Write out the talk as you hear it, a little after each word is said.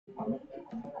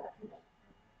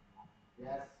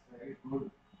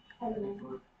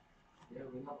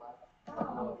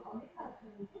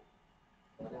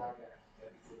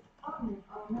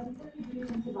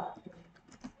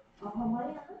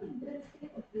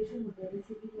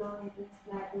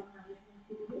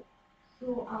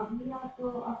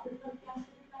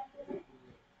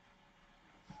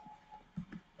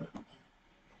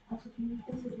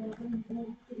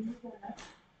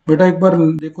बेटा एक बार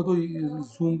देखो तो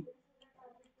जूम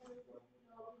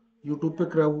यूट्यूब पे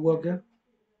क्रैप हुआ क्या?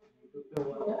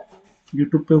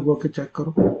 यूट्यूब पे हुआ के चेक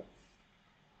करो।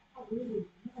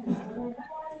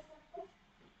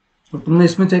 तो तुमने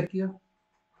इसमें चेक किया?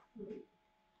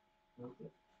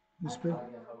 इस पे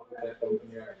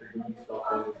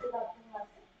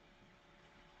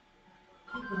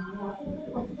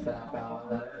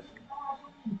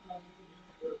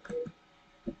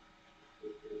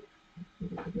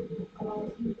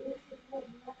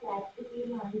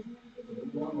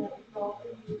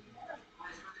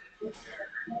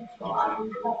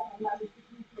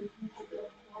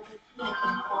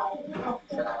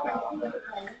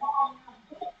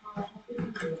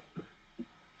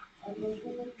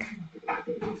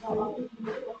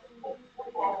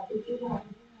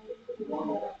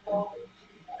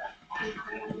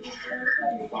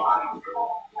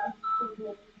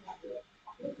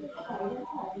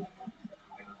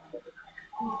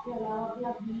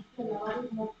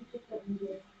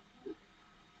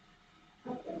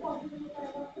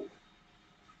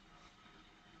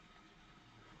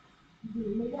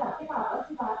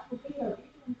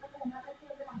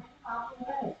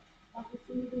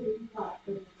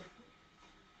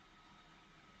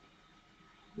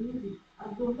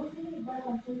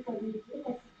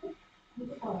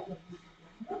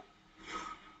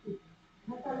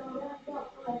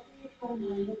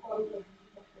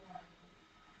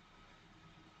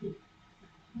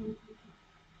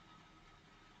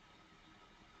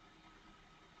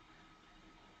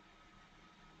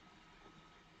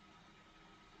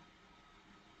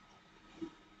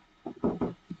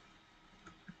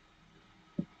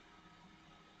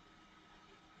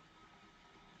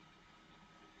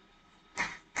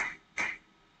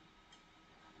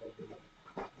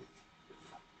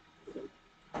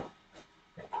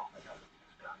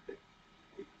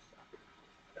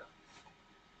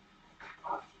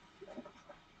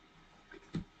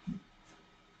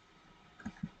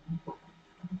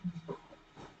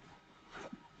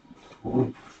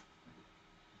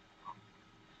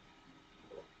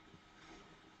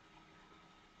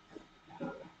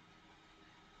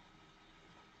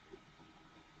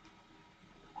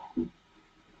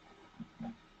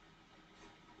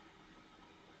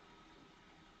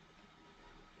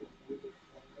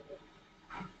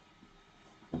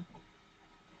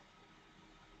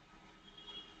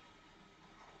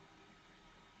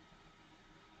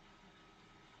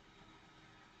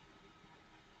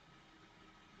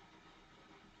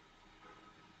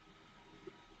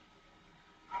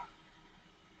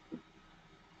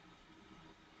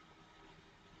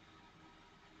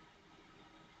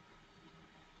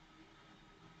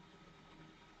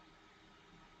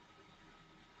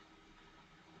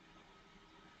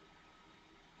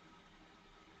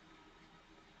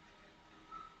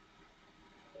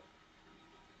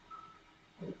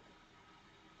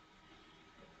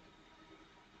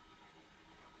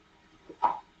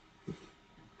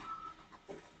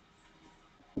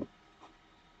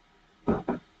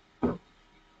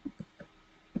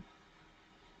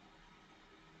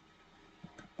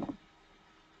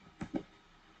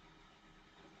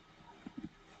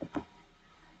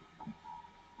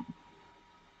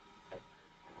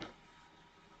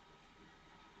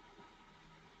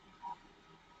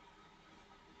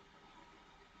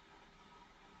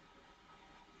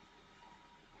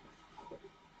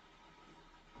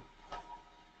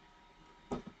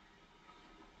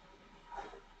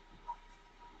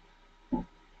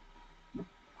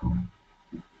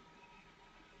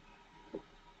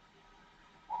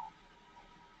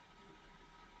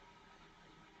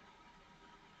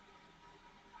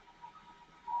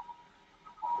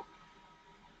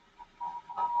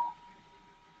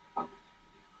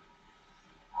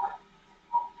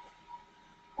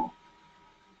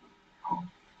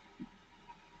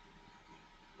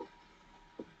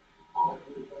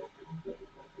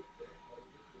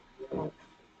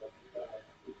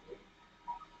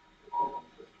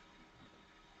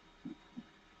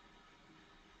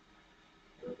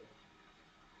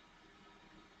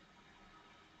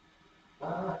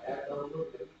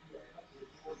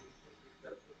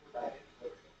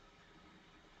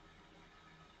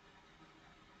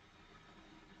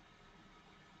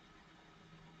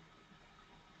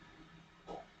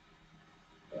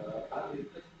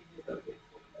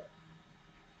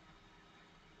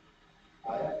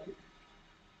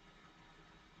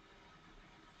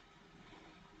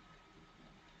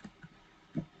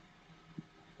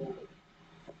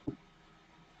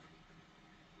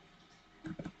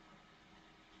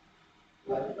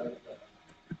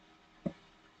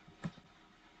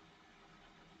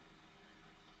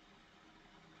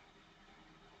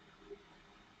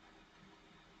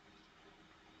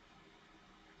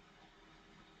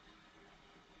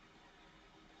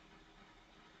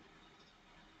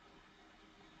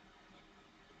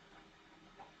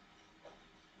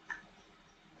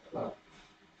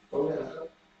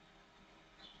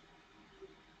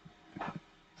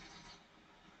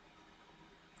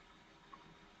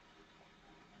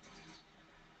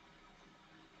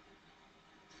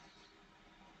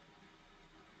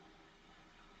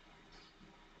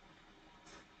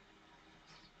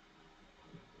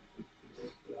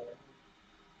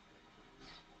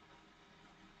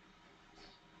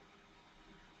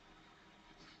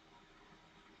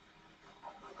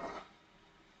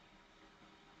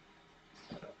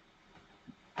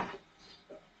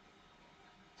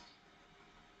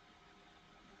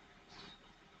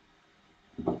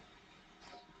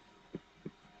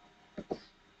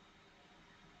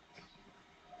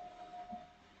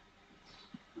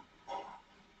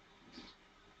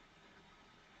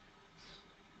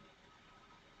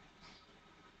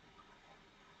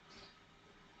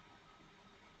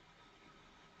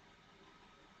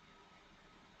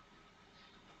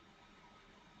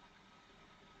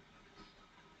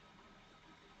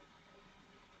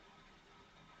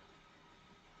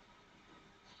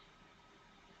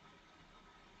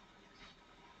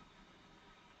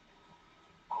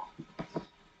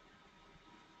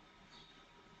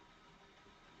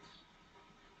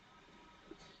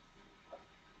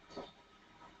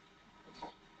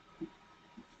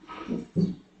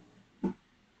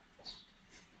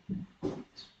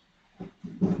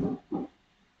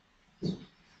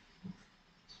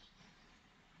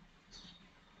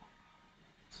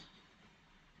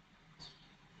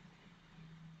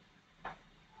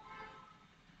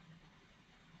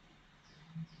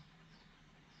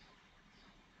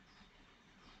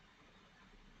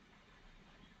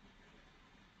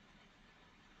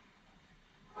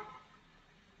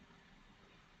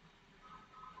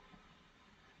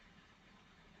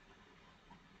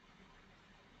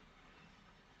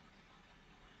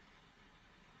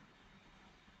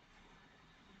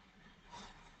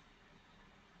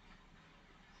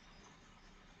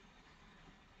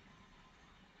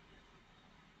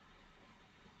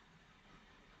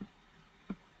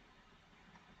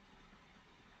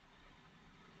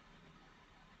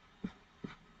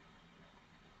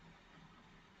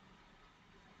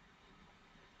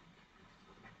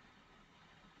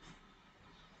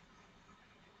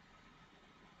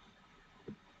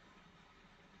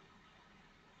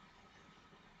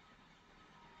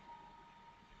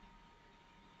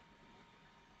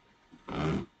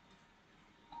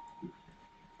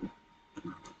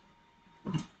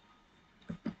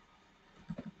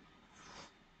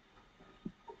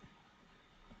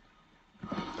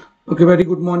Okay, very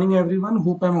good morning, everyone.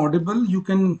 Hope I'm audible. You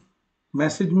can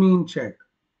message me in chat.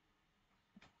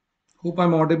 Hope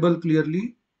I'm audible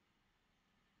clearly.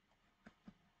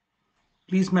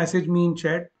 Please message me in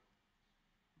chat.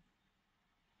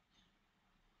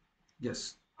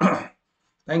 Yes.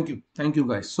 Thank you. Thank you,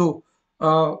 guys. So,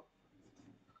 uh,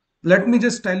 let me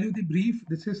just tell you the brief.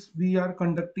 We are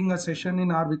conducting a session in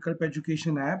our Vikalp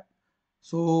Education app.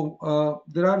 So,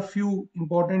 there are few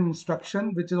important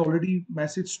instruction which is already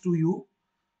messaged to you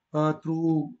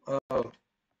through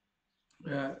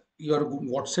your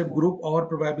WhatsApp group or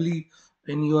probably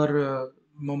in your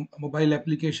mobile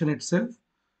application itself.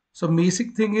 So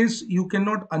basic thing is you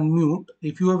cannot unmute.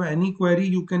 If you have any query,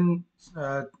 you can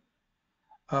uh,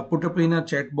 put up in a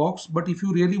chat box. But if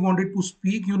you really wanted to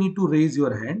speak, you need to raise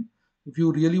your hand. If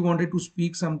you really wanted to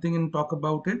speak something and talk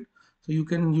about it, so you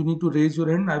need to raise your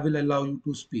hand. I will allow you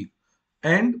to speak.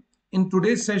 And in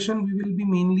today's session, we will be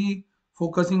mainly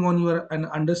focusing on your an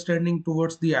understanding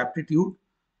towards the aptitude.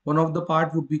 One of the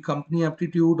part would be company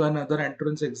aptitude, another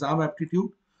entrance exam aptitude.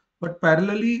 But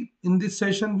parallelly, in this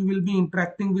session, we will be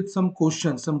interacting with some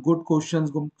questions, some good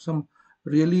questions, some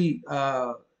really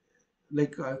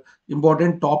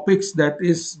important topics that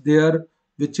is there,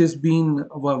 which has been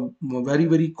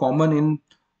very common in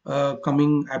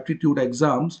coming aptitude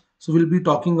exams. So we'll be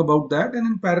talking about that, and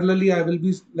in parallelly, I will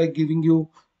be like giving you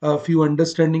a few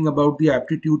understanding about the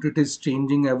aptitude. It is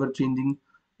changing, ever changing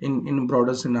in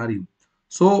broader scenario.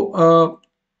 So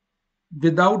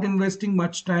without investing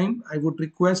much time, I would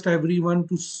request everyone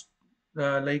to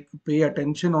pay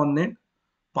attention on it,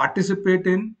 participate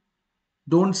in.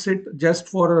 Don't sit just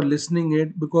for a listening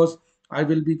it, because I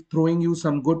will be throwing you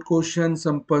some good questions,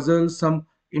 some puzzles, some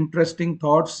interesting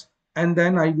thoughts, and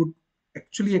then I would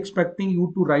actually expecting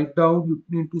you to write down, you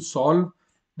need to solve.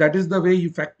 That is the way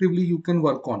effectively you can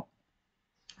work on.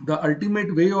 The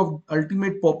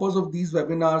ultimate purpose of these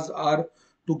webinars are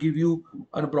to give you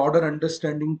a broader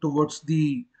understanding towards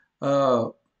uh,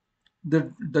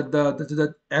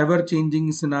 the ever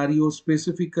changing scenario.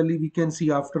 Specifically, we can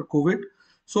see after COVID.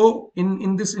 So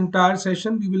in this entire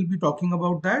session we will be talking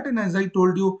about that, and as I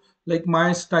told you, like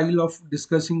my style of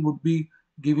discussing would be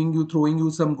throwing you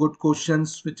some good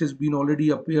questions which has been already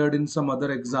appeared in some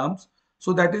other exams.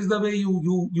 So that is the way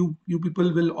you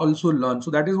people will also learn.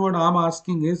 So that is what I'm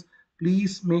asking is,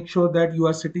 please make sure that you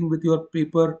are sitting with your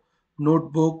paper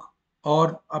notebook,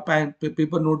 or a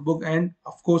paper notebook, and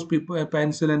of course paper, a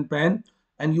pencil and pen,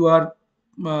 and you are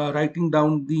writing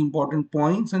down the important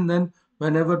points, and then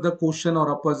whenever the question or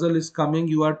a puzzle is coming,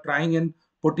 you are trying and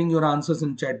putting your answers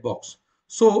in chat box.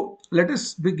 So let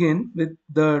us begin with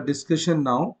the discussion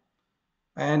now,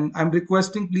 and I'm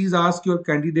requesting, please ask your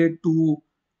candidate to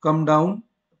come down.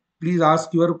 Please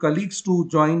ask your colleagues to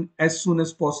join as soon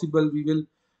as possible. We will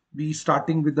be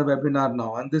starting with the webinar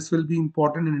now, and this will be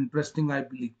important and interesting, I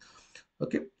believe.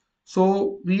 Okay,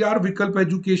 so we are Vikalp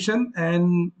Education,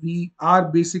 and we are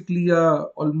basically a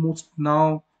almost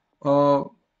now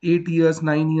 8 years,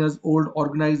 9 years old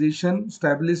organization,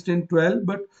 established in 12,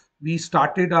 but we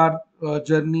started our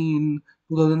journey in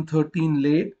 2013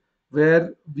 late,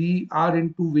 where we are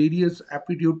into various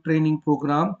aptitude training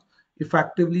program.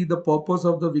 Effectively, the purpose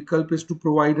of the Vikalp is to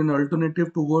provide an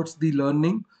alternative towards the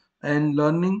learning, and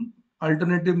learning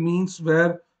alternative means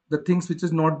where the things which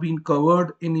is not being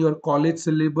covered in your college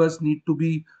syllabus need to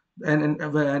be, and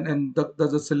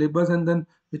the syllabus, and then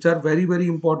which are very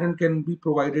important, can be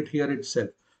provided here itself.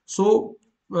 So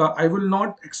I will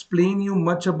not explain you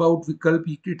much about Vikalp.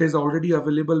 It is already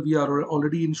available. We are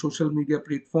already in social media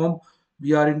platform.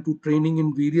 We are into training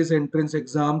in various entrance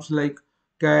exams like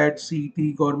CAT,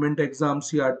 CET, government exam,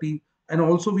 CRT, and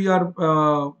also we are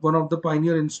one of the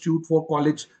pioneer institute for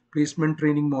college placement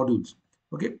training modules.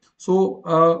 Okay, so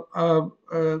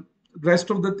rest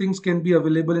of the things can be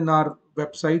available in our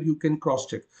website. You can cross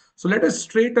check. So let us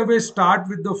straight away start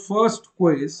with the first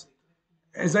quiz.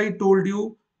 As I told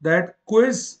you, that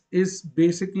quiz is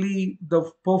basically the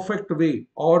perfect way,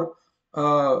 or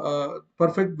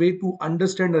perfect way to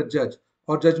understand a judge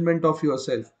or judgment of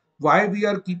yourself. Why we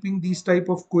are keeping these type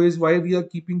of quiz? Why we are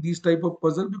keeping these type of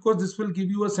puzzle? Because this will give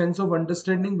you a sense of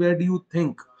understanding. Where do you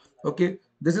think? Okay,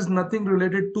 this is nothing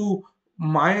related to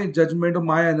my judgment or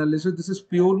my analysis. This is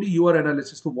purely your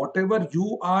analysis. So whatever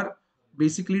you are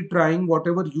basically trying,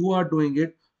 whatever you are doing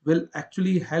it, will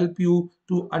actually help you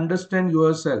to understand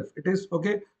yourself. It is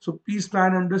okay. So please try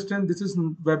and understand, this is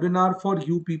webinar for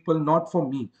you people, not for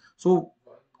me. So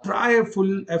try a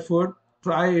full effort,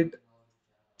 try it,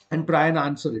 and try and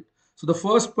answer it. So the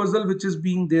first puzzle which is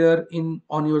being there in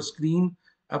on your screen,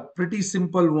 a pretty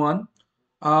simple one.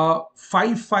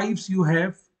 Five fives you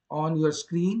have on your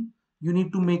screen. You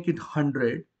need to make it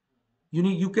 100.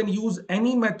 You can use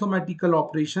any mathematical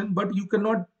operation, but you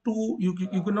cannot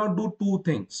do two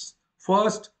things.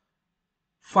 First,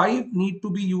 5 need to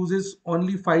be uses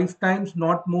only 5 times,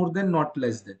 not more than, not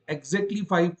less than. Exactly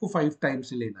 5 को 5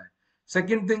 times ही लेना है.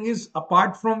 Second thing is,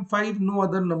 apart from 5, no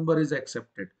other number is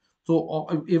accepted. So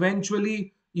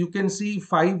eventually you can see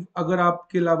 5 अगर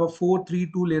आपके अलावा 4, 3,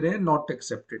 2 ले रहे हैं, not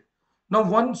accepted. Now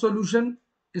one solution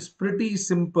is pretty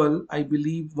simple, I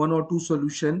believe, one or two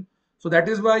solution. So that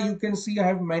is why you can see I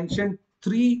have mentioned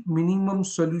 3 minimum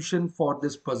solution for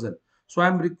this puzzle. So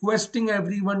I'm requesting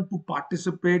everyone to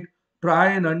participate, try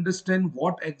and understand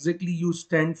what exactly you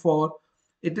stand for.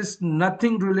 It is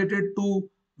nothing related to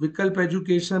Vikalp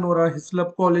Education or a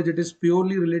Hislop College. It is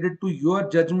purely related to your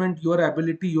judgment, your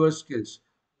ability, your skills.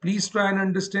 Please try and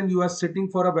understand you are sitting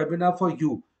for a webinar for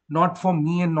you, not for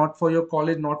me and not for your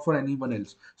college, not for anyone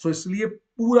else. So इसलिए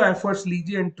पूरा efforts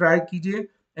लीजिए and try कीजिए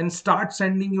and start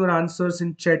sending your answers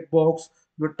in chat box.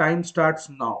 Your time starts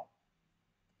now.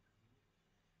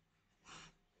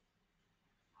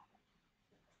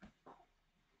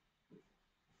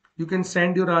 You can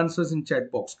send your answers in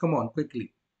chat box. Come on,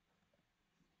 quickly.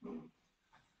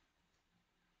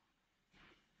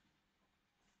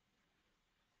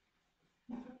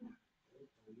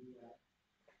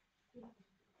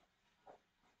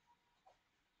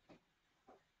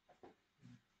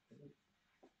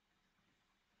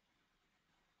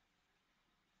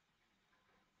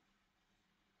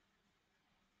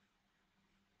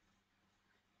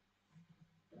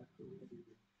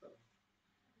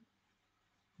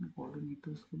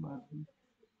 Coordinators के बाद भी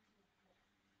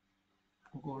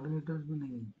coordinators भी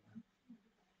नहीं है.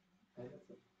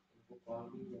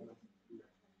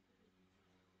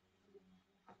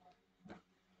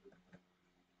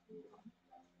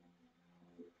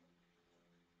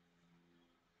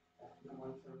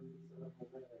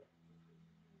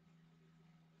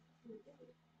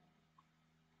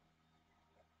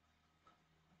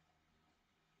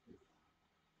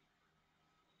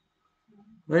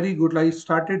 Very good. I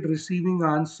started receiving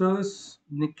answers.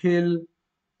 Nikhil,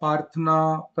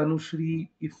 Parthna, Tanushri,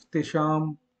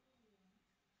 Iftisham.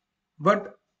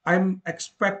 But I'm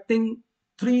expecting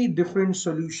 3 different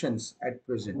solutions at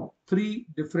present. 3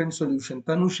 different solutions.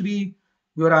 Tanushri,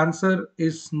 your answer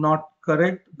is not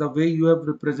correct. The way you have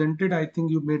represented, I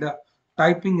think you made a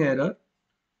typing error.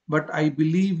 But I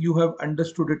believe you have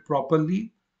understood it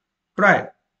properly. Try.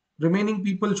 Remaining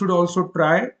people should also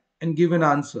try and give an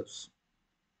answers.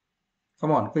 Come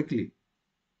on, quickly.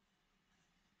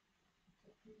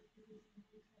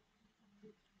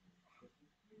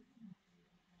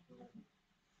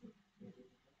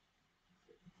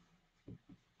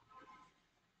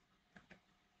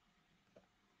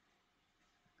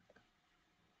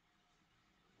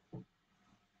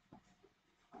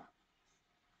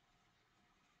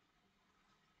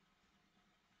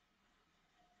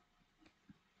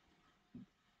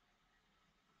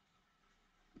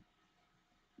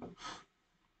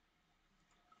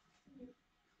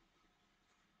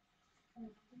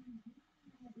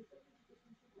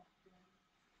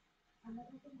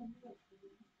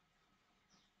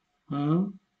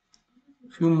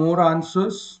 Few more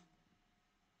answers.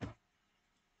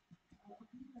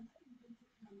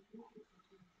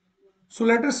 So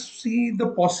let us see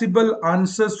the possible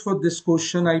answers for this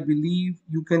question. I believe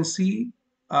you can see,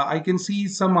 I can see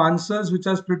some answers which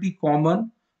are pretty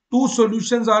common. Two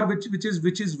solutions are which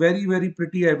is very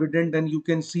pretty evident, and you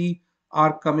can see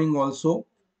are coming also.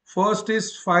 First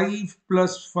is 5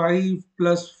 plus 5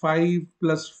 plus 5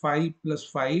 plus 5 plus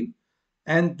 5,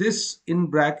 and this in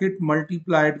bracket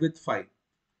multiplied with 5.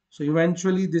 So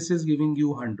eventually this is giving you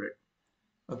 100.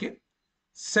 Okay.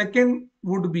 Second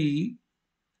would be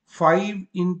 5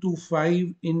 into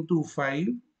 5 into 5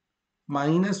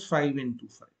 minus 5 into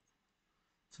 5.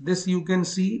 So this you can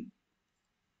see,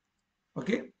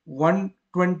 okay,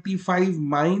 125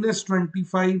 minus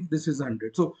 25, this is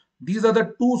 100. So these are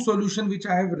the two solutions which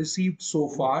I have received so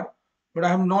far, but I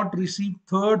have not received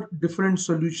third different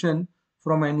solution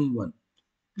from anyone.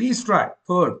 Please try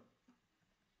third.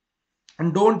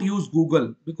 And don't use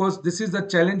Google, because this is the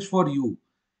challenge for you.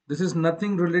 This is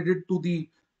nothing related to the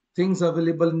things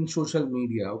available in social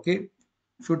media. Okay,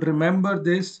 should remember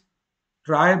this.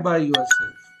 Try by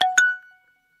yourself.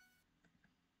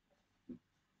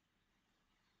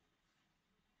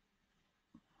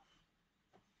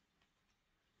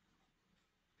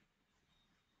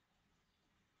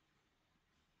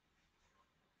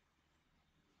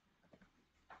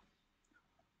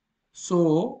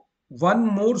 So one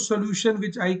more solution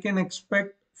which I can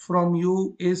expect from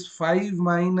you is 5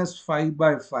 minus 5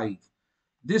 by 5.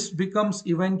 This becomes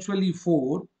eventually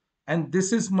 4. and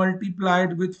this is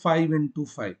multiplied with 5 into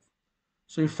 5.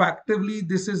 So effectively,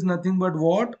 this is nothing but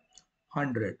what?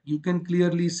 100. You can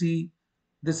clearly see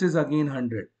this is again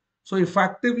 100. So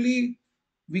effectively,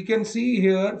 we can see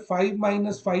here 5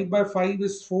 minus 5 by 5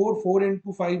 is 4, 4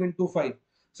 into 5 into 5.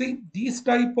 See, these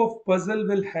type of puzzle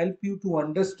will help you to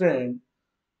understand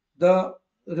the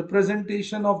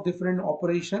representation of different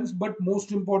operations, but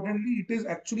most importantly, it is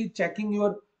actually checking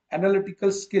your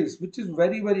analytical skills, which is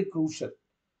very, very crucial.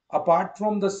 Apart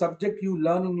from the subject you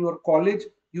learn in your college,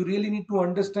 you really need to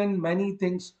understand many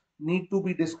things need to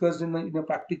be discussed in a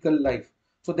practical life.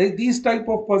 So these type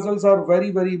of puzzles are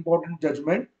very, very important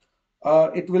judgment.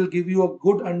 It will give you a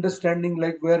good understanding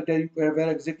like where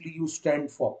exactly you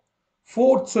stand for.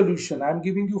 Fourth solution, I'm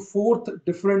giving you fourth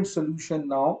different solution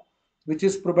now, which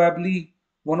is probably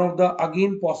one of the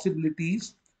again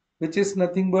possibilities, which is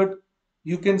nothing but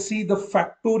you can see the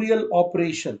factorial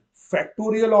operation.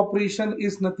 Factorial operation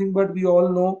is nothing but we all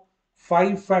know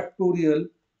 5 factorial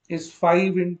is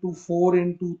 5 into 4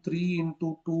 into 3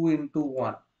 into 2 into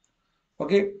 1.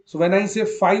 Okay, so when I say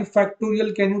 5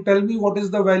 factorial, can you tell me what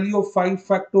is the value of 5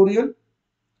 factorial?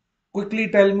 Quickly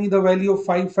tell me the value of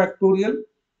 5 factorial.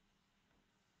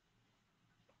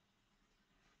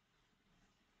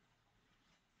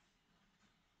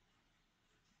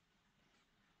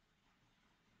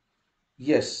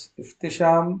 Yes,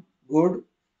 Iftisham, good,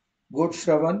 good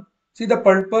Shravan. See, the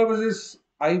purpose is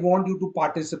I want you to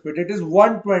participate. It is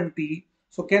 120.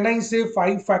 So can I say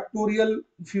 5 factorial?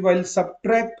 If you will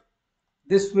subtract,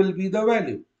 this will be the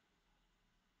value,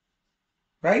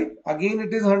 right? Again,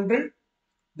 it is 100.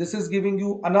 This is giving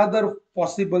you another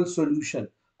possible solution.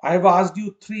 I have asked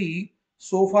you three.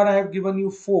 So far, I have given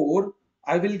you four.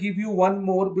 I will give you one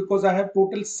more because I have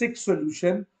total six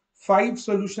solution. Five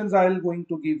solutions I will going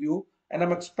to give you. And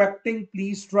I'm expecting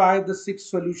please try the sixth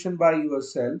solution by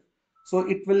yourself. So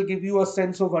it will give you a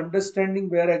sense of understanding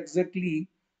where exactly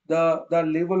the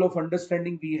level of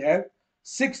understanding we have.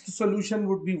 Sixth solution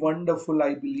would be wonderful,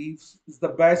 I believe. Is the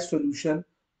best solution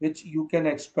which you can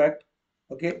expect.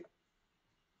 Okay.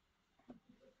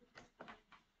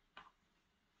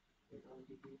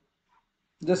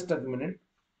 Just a minute.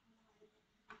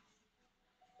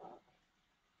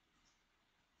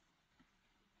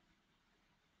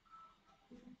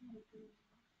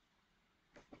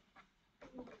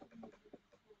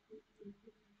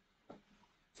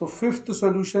 So fifth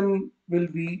solution will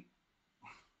be,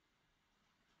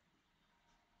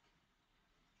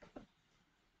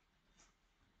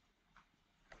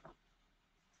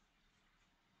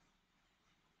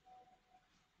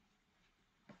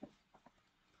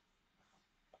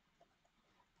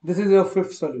 this is your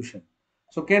fifth solution.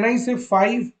 So can I say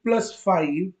 5 plus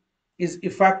 5 is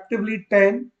effectively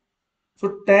 10?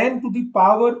 So 10 to the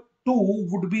power 2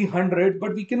 would be 100,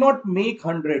 but we cannot make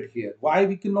 100 here. Why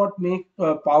we cannot make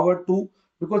power 2?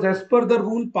 Because as per the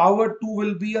rule, power 2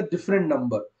 will be a different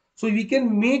number. So we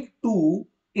can make 2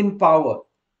 in power.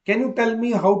 Can you tell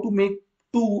me how to make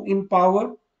 2 in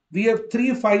power? We have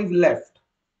 3 5 left.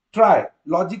 Try,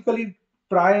 logically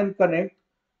try and connect.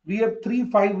 We have 3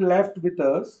 5 left with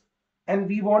us, and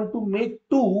we want to make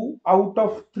 2 out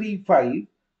of 3 5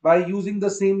 by using the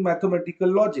same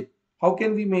mathematical logic. How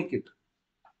can we make it?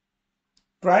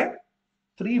 Try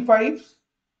 3 fives,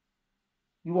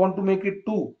 you want to make it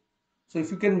 2. So if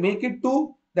you can make it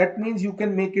 2, that means you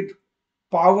can make it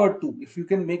power 2. If you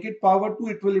can make it power 2,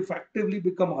 it will effectively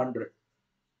become 100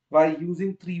 by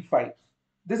using 3 fives.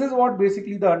 This is what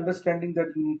basically the understanding that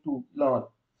you need to learn.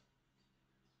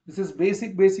 This is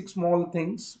basic small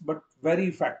things, but very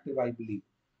effective, I believe.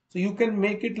 So you can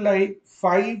make it like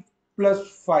 5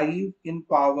 plus 5 in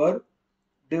power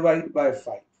divide by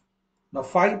 5. Now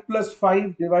 5 plus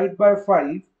 5 divided by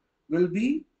 5 will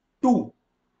be 2.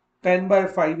 10 by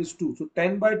 5 is 2. So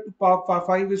 10 by 2 power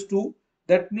 5 is 2.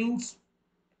 That means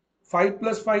 5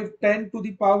 plus 5, 10 to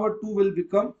the power 2 will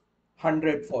become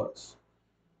 100 for us.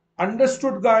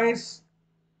 Understood, guys?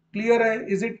 Clear?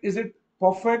 Is it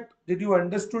perfect? Did you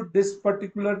understood this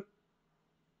particular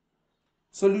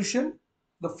solution?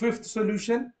 The fifth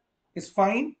solution is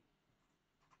fine.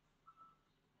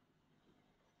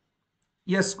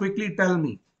 Yes, quickly tell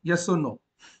me. Yes or no?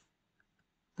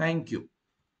 Thank you.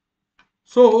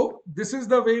 So this is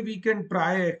the way we can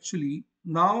try actually.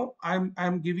 Now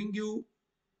I'm giving you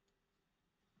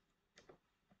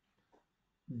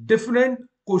different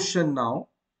question now.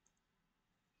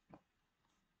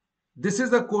 This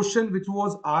is a question which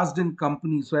was asked in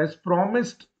company. So as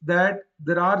promised that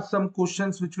there are some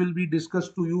questions which will be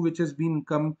discussed to you, which has been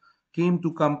came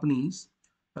to companies.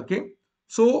 Okay.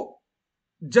 So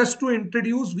just to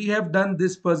introduce, we have done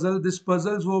this puzzle. This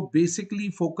puzzles were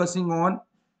basically focusing on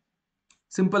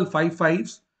simple five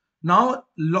fives. Now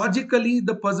logically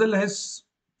the puzzle has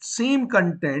same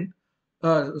content,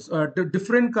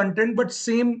 different content, but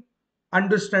same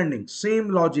understanding, same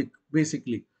logic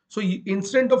basically. So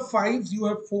instead of fives you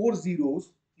have four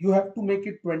zeros, you have to make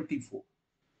it 24.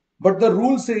 But the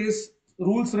rule says,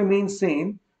 rules remain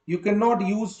same. You cannot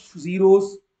use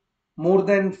zeros more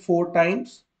than four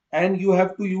times, and you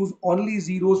have to use only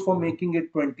zeros for making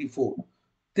it 24.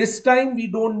 This time we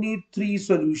don't need three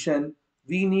solution.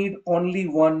 We need only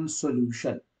one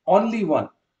solution. Only one.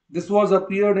 This was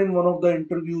appeared in one of the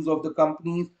interviews of the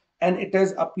companies, and it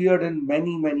has appeared in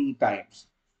many times.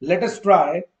 Let us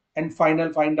try and find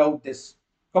out this.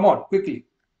 Come on, quickly.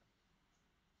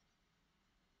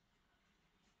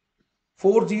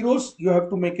 Four zeros, you have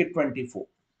to make it 24.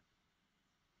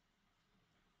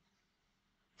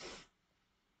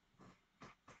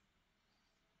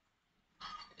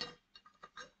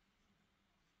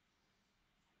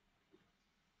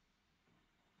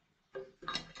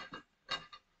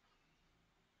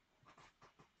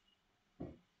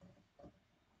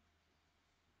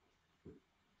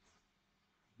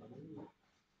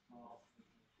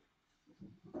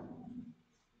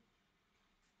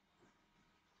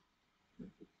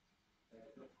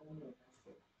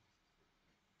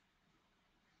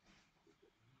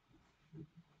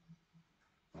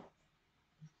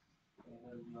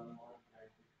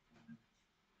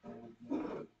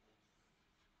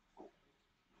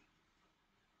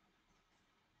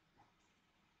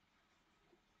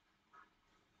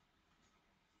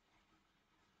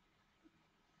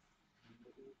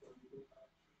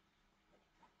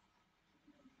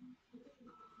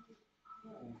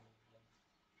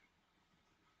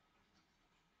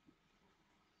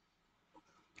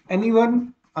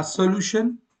 Anyone? A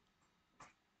solution?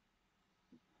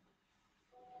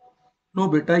 No,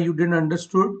 beta, you didn't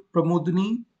understood.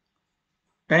 Pramodini,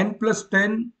 10 plus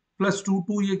 10 plus 2,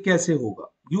 2 ये कैसे होगा?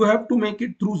 You have to make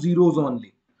it through zeros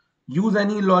only. Use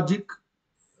any logic.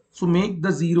 So make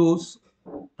the zeros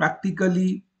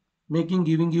practically making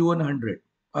giving you 100,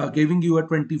 giving you a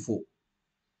 24.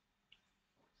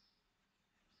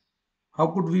 How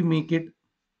could we make it?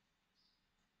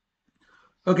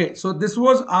 Okay, so this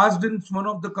was asked in one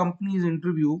of the company's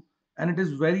interview, and it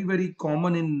is very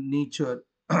common in nature.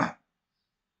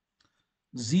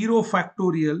 0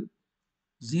 factorial,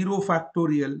 0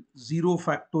 factorial, 0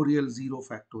 factorial, 0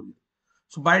 factorial.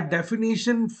 So by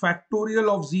definition, factorial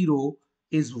of 0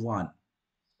 is 1.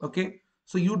 Okay,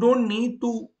 so you don't need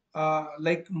to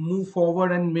like move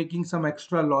forward and making some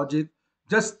extra logic.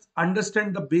 Just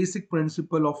understand the basic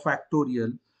principle of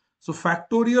factorial. So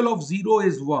factorial of 0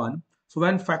 is 1. So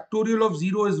when factorial of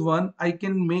 0 is 1, I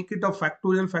can make it a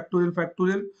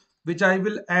factorial, which I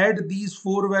will add these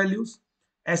four values.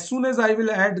 As soon as I will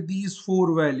add these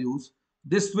four values,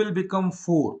 this will become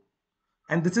 4,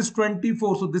 and this is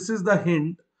 24. So this is the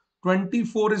hint.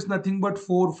 24 is nothing but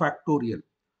 4 factorial.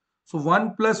 So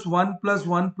 1 plus 1 plus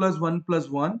 1 plus 1 plus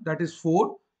 1, that is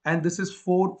 4, and this is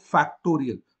 4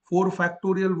 factorial. 4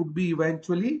 factorial would be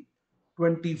eventually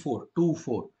 24, 2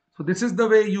 4. So this is the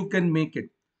way you can make it.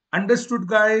 Understood,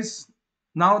 guys?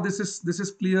 Now this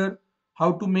is clear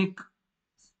how to make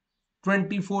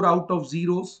 24 out of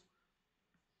zeros.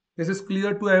 This is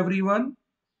clear to everyone.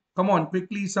 Come on,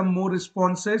 quickly, some more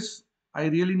responses. I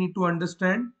really need to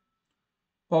understand.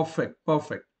 Perfect.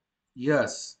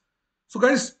 Yes. So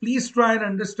guys, please try and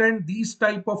understand these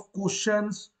type of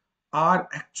questions are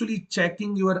actually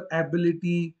checking your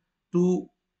ability to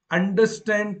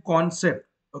understand concept.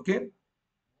 Okay.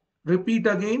 Repeat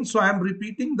again. So I'm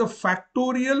repeating, the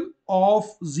factorial of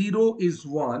 0 is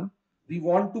 1. We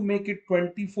want to make it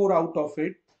 24 out of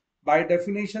it. By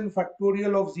definition,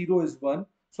 factorial of 0 is 1.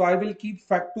 So I will keep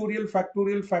factorial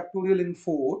in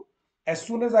 4. As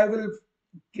soon as I will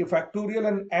factorial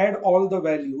and add all the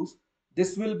values,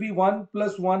 this will be 1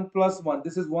 plus 1 plus 1.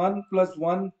 This is 1 plus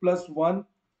 1 plus 1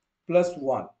 plus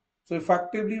 1. So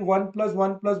effectively 1 plus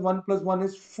 1 plus 1 plus 1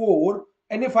 is 4.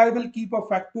 And if I will keep a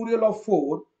factorial of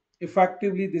 4,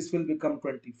 effectively this will become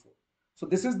 24. So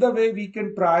this is the way we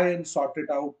can try and sort it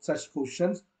out, such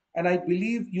questions. And I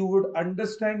believe you would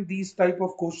understand these type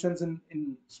of questions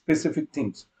in specific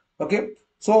things. Okay.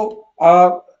 So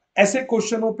ऐसे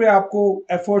क्वेश्चनों पे आपको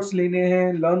efforts लेने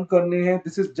हैं, learn करने हैं.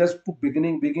 This is just to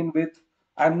begin with.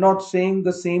 I'm not saying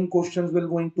the same questions will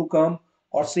going to come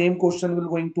or same question will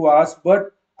going to ask,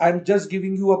 but I'm just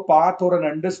giving you a path or an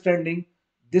understanding.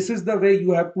 This is the way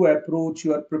you have to approach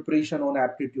your preparation on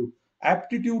aptitude.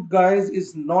 Aptitude, guys,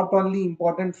 is not only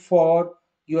important for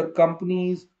your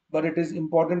companies, but it is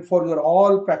important for your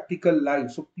all practical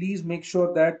life. So please make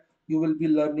sure that you will be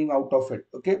learning out of it.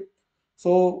 Okay.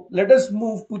 So let us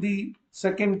move to the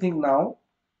second thing now.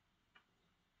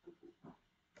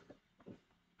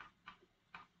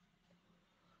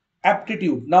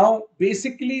 Aptitude. Now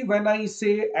basically when I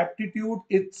say aptitude,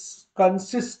 it's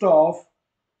consists of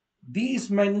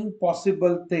these many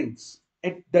possible things.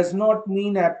 It does not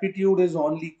mean aptitude is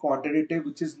only quantitative,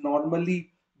 which is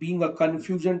normally being a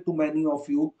confusion to many of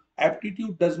you.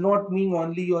 Aptitude does not mean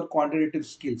only your quantitative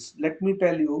skills. Let me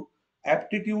tell you,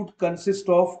 aptitude consists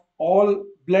of all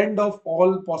blend of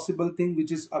all possible things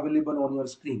which is available on your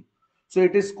screen. So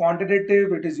it is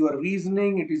quantitative, it is your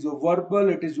reasoning, it is your verbal,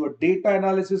 it is your data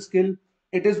analysis skill.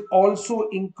 It is also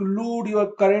include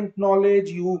your current knowledge,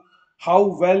 you how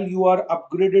well you are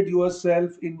upgraded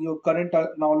yourself in your current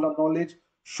knowledge,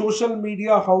 social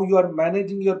media, how you are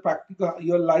managing your practical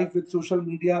your life with social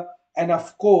media, and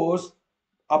of course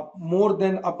more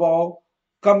than above,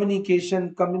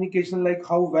 communication, like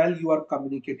how well you are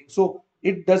communicating. So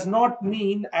it does not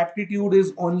mean aptitude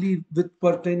is only with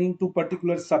pertaining to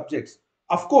particular subjects.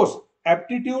 Of course,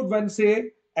 aptitude, when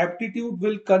say aptitude,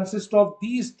 will consist of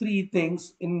these three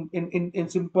things in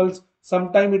simple.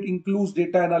 Sometimes it includes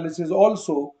data analysis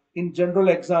also in general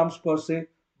exams per se,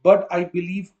 but I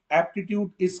believe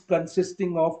aptitude is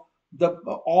consisting of the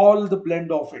all the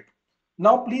blend of it.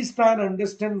 Now, please try and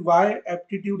understand why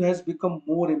aptitude has become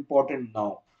more important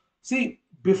now. See,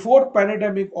 before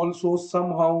pandemic, also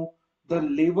somehow the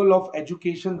level of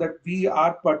education that we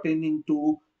are pertaining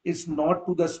to is not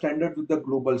to the standard with the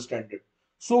global standard.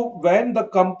 So when the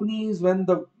companies, when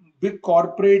the big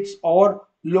corporates or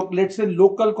look, let's say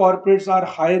local corporates are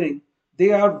hiring,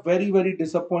 they are very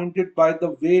disappointed by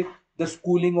the way the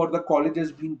schooling or the college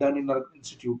has been done in our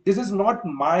institute. This is not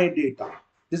my data.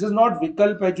 This is not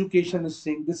Vikalp Education is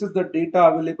saying. This is the data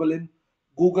available in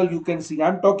Google. You can see.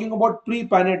 I'm talking about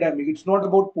pre-pandemic. It's not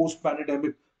about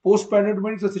post-pandemic.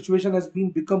 Post-pandemic, the situation has been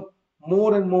become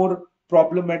more and more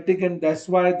problematic, and that's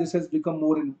why this has become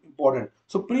more important.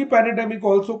 So pre-pandemic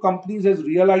also companies has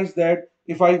realized that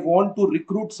if I want to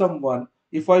recruit someone,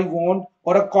 if I want,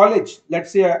 or a college,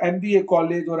 let's say an MBA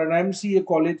college or an MCA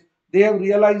college, they have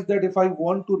realized that if I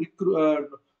want to recruit,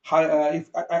 if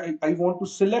I want to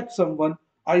select someone,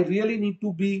 I really need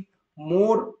to be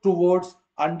more towards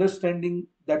understanding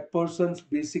that person's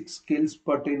basic skills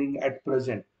pertaining at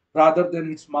present rather than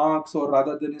his marks or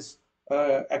rather than his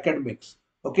academics.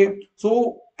 Okay,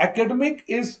 so academic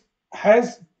is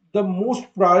has the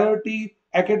most priority.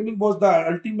 Academic was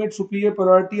the ultimate superior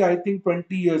priority, I think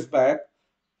 20 years back,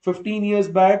 15 years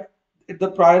back.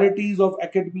 The priorities of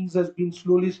academics has been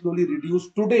slowly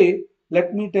reduced. Today,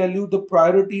 let me tell you, the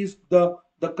priorities, the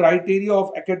criteria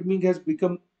of academic has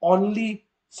become only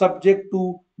subject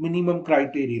to minimum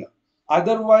criteria.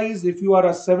 Otherwise, if you are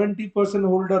a 70%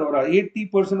 holder or a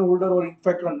 80% holder or in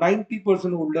fact a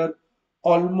 90% holder,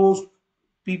 almost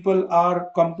people are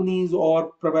companies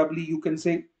or probably you can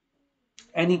say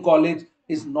any college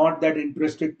is not that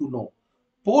interested to know.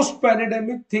 Post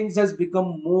pandemic, things has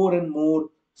become more and more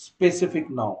specific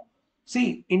now.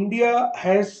 See, India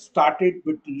has started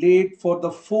with late for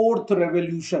the fourth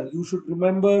revolution. You should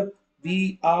remember,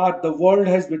 the world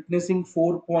has witnessing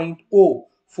 4.0.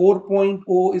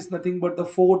 4.0 is nothing but the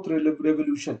fourth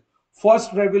revolution.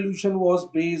 First revolution was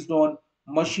based on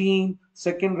machine,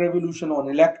 second revolution on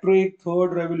electric,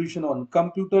 third revolution on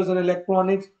computers and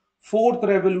electronics, fourth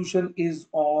revolution is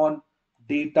on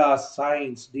data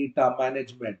science, data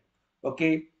management.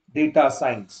 Okay, data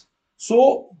science.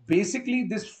 So basically,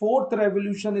 this fourth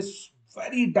revolution is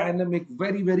very dynamic,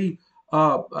 very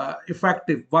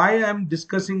effective. Why I'm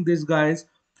discussing this, guys?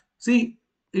 See,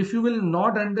 if you will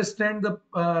not understand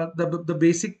the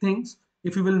basic things,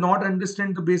 if you will not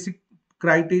understand the basic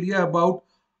criteria about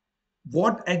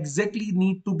what exactly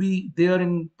need to be there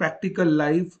in practical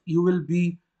life, you will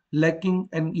be lacking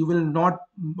and you will not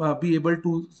be able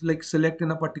to like select in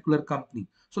a particular company.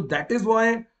 So that is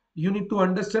why you need to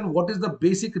understand what is the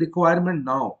basic requirement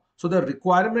now. So the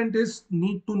requirement is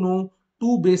need to know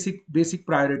two basic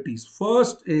priorities.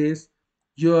 First is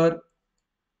your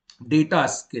data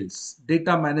skills,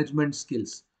 data management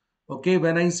skills. Okay,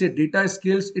 when I say data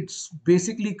skills, it's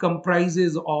basically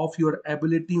comprises of your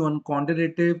ability on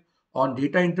quantitative, on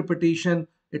data interpretation.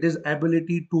 It is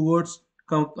ability towards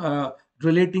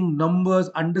relating numbers,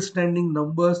 understanding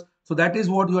numbers. So that is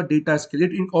what your data skill.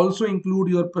 It also include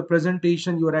your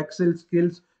presentation, your Excel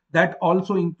skills. That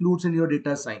also includes in your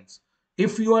data science.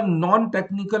 If you are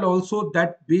non-technical, also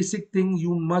that basic thing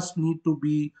you must need to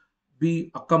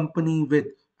be accompanied with.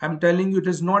 I'm telling you, it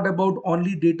is not about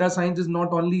only data science is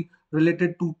not only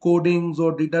related to codings,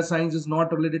 or data science is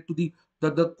not related to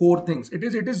the core things. It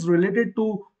is related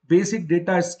to basic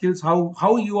data skills,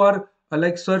 how you are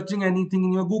like searching anything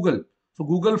in your Google. So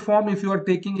Google form, if you are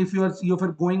taking, if you are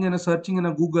going and searching in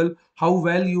a Google, how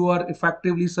well you are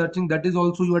effectively searching, that is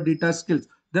also your data skills.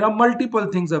 There are multiple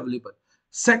things available.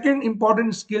 Second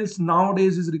important skills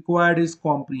nowadays is required is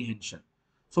comprehension.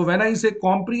 So when I say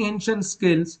comprehension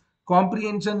skills,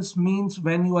 comprehensions means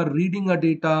when you are reading a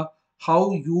data,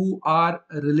 how you are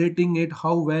relating it,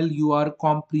 how well you are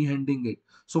comprehending it.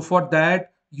 So for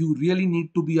that, you really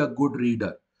need to be a good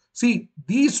reader. See,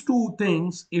 these two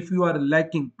things, if you are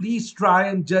lacking, please try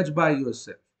and judge by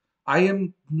yourself. I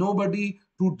am nobody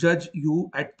to judge you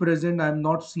at present. I am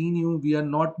not seeing you. We are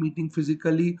not meeting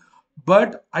physically.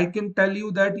 But I can tell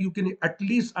you that you can at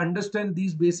least understand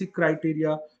these basic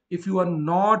criteria. If you are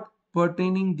not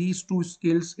pertaining these two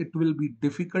skills, it will be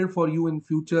difficult for you in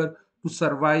future to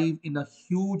survive in a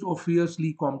huge or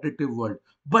fiercely competitive world.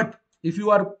 But if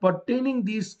you are pertaining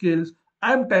these skills,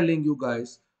 I'm telling you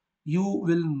guys, you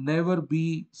will never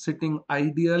be sitting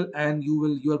ideal, and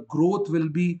your growth will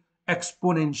be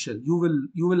exponential. You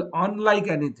will unlike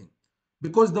anything,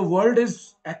 because the world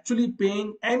is actually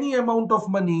paying any amount of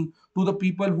money to the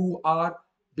people who are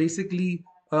basically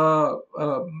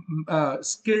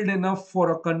skilled enough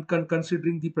for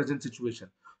considering the present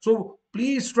situation. So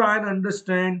please try and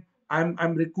understand.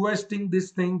 I'm requesting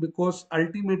this thing because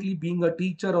ultimately, being a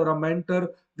teacher or a mentor,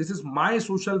 this is my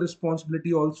social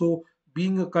responsibility also.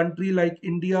 Being a country like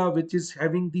India, which is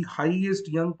having the highest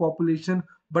young population,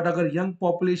 but agar young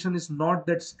population is not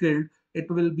that skilled,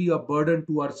 it will be a burden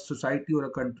to our society or a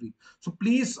country. So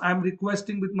please, I'm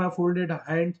requesting with my folded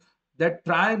hands that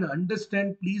try and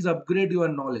understand, please upgrade your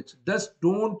knowledge. Just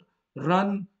don't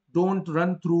run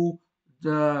through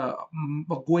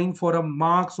going for a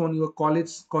marks on your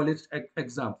college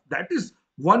exam. That is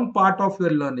one part of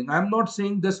your learning. I'm not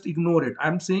saying just ignore it.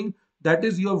 I'm saying that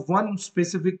is your one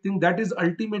specific thing. That is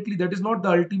ultimately, that is not the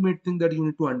ultimate thing that you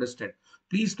need to understand.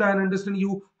 Please try and understand.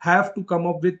 You have to come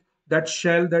up with that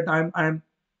shell that I'm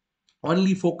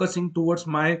only focusing towards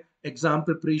my exam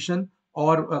preparation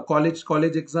or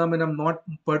college exam, and I'm not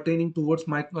pertaining towards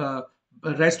my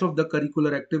rest of the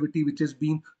curricular activity, which has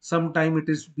been sometime it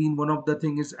has been one of the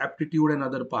thing is aptitude and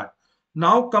other part.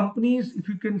 Now companies, if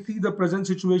you can see the present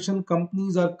situation,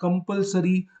 companies are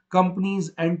compulsory,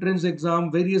 companies entrance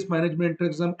exam, various management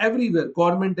exam, everywhere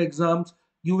government exams,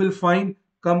 you will find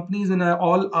companies and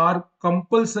all are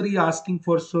compulsory asking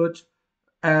for search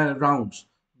rounds.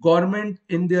 Government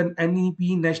in their NEP,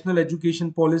 National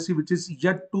Education Policy, which is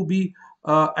yet to be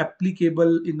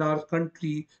applicable in our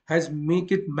country, has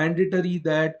make it mandatory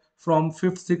that from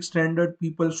fifth, sixth standard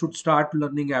people should start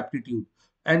learning aptitude.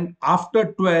 And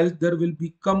after 12th, there will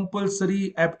be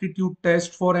compulsory aptitude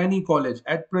test for any college.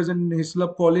 At present, in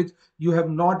Hislop College, you have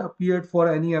not appeared for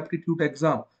any aptitude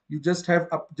exam. You just have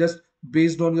just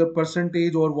based on your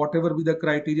percentage or whatever be the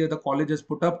criteria the college has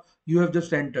put up, you have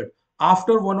just entered.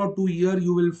 After 1 or 2 year,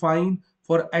 you will find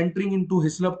for entering into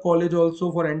Hislop College,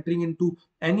 also for entering into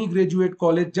any graduate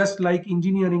college, just like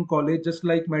engineering college, just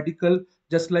like medical,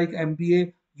 just like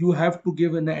MBA, you have to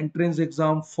give an entrance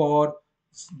exam for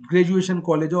graduation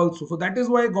college also. So that is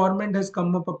why government has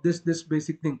come up with this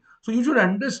basic thing. So you should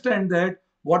understand that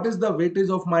what is the weightage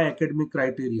of my academic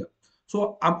criteria.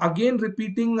 So I'm again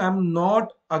repeating, I'm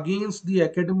not against the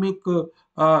academic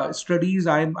studies.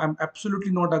 I'm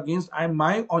absolutely not against.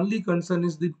 My only concern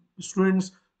is the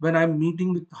students. When I'm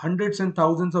meeting with hundreds and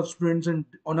thousands of students and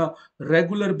on a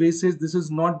regular basis, this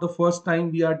is not the first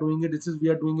time we are doing it. This is we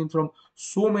are doing it from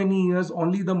so many years.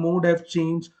 Only the mode have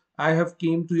changed. I have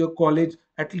came to your college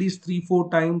at least 3 4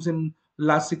 times in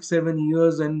last 6 7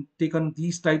 years and taken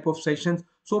these type of sessions.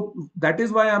 So that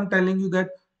is why I'm telling you that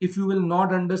if you will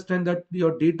not understand that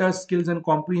your data skills and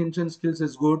comprehension skills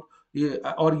is good,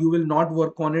 or you will not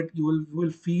work on it, you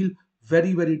will feel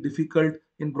very difficult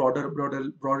in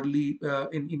broadly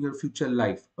in your future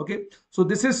life. Okay, so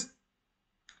this is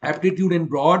aptitude in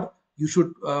broad. You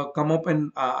should come up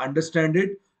and understand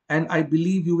it, and I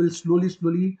believe you will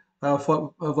slowly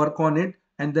work on it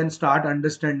and then start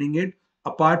understanding it.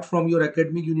 Apart from your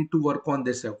academic, you need to work on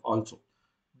this also.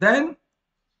 Then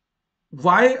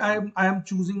why I am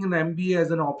choosing an MBA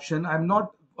as an option. I'm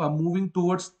not moving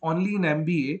towards only an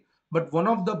MBA, but one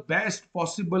of the best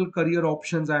possible career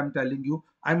options. I am telling you,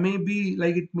 I may be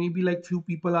like it may be like few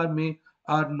people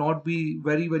are not be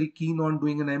very keen on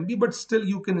doing an MBA, but still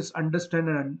you can understand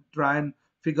and try and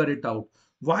figure it out.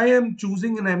 Why I'm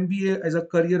choosing an MBA as a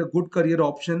career, a good career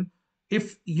option.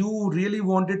 If you really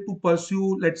wanted to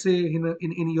pursue, let's say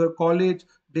in your college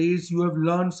days, you have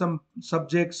learned some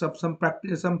subjects, some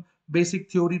practice, some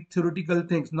basic theoretical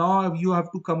things. Now you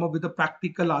have to come up with the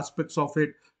practical aspects of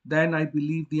it. Then I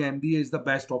believe the MBA is the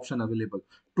best option available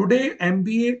today.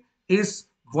 MBA is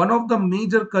one of the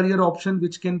major career options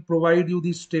which can provide you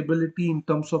the stability in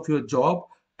terms of your job,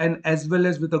 and as well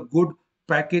as with a good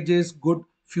packages, good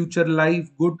future life,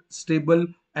 good stable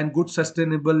and good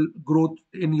sustainable growth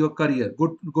in your career,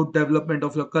 good development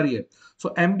of your career. So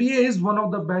MBA is one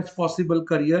of the best possible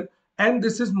career, and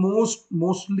this is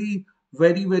mostly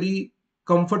very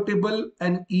comfortable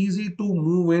and easy to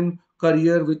move in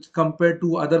career which compared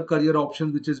to other career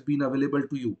options which has been available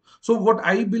to you. So what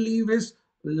I believe is,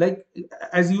 like,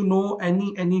 as you know,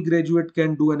 any graduate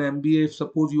can do an MBA. If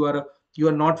suppose you are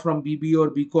not from BBA or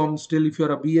BCom, still if you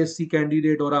are a BSc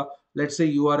candidate, or a, let's say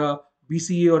you are a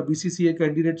BCA or BCCA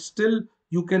candidate, still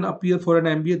you can appear for an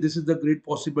MBA. This is the great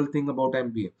possible thing about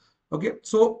MBA. Okay,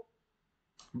 so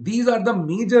these are the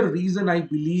major reason I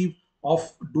believe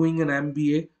of doing an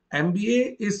MBA.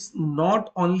 MBA is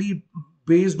not only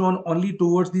based on only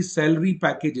towards the salary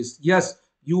packages. Yes,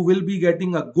 you will be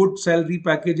getting a good salary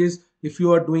packages if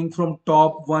you are doing from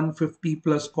top 150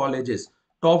 plus colleges.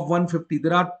 Top 150.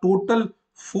 There are total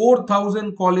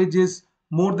 4,000 colleges,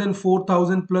 more than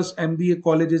 4,000 plus MBA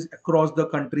colleges across the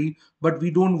country. But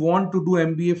we don't want to do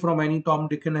MBA from any Tom,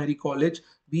 Dick and Harry college.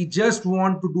 We just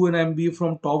want to do an MBA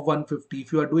from top 150.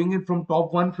 If you are doing it from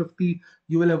top 150,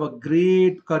 you will have a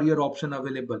great career option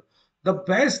available. The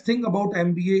best thing about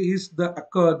MBA is the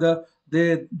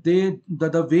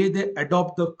way they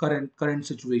adopt the current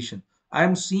situation. I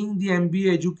am seeing the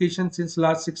MBA education since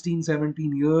last 16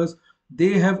 17 years.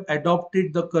 They have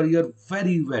adopted the career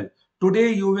very well.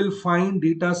 Today you will find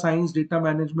data science, data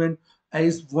management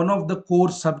is one of the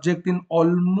core subject in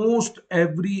almost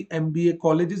every MBA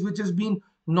colleges, which has been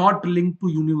not linked to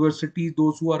universities,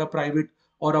 those who are a private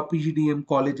or a PGDM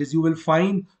colleges. You will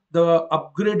find the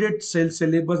upgraded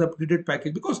syllabus, upgraded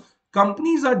package, because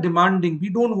companies are demanding. We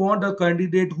don't want a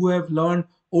candidate who have learned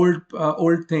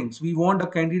old things. We want a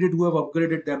candidate who have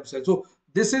upgraded themselves. So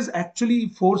this is actually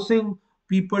forcing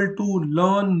people to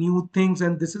learn new things,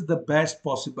 and this is the best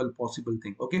possible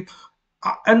thing. Okay,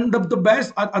 and the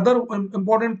best other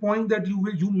important point that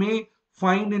you may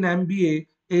find in MBA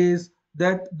is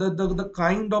that the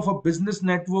kind of a business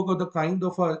network or the kind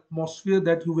of a atmosphere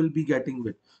that you will be getting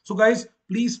with. So guys,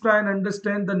 please try and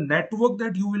understand the network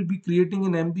that you will be creating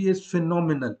in MBA is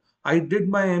phenomenal. I did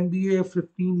my MBA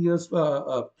 15 years,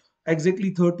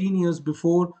 exactly 13 years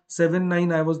before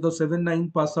 7-9. I was the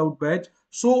 7-9 pass out batch.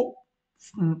 So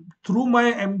through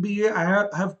my MBA, I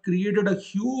have created a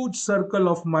huge circle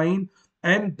of mine,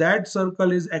 and that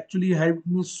circle is actually helped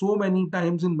me so many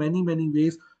times in many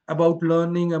ways about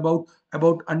learning, about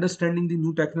understanding the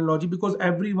new technology, because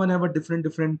everyone have a different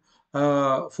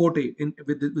forte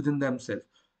within themselves.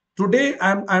 Today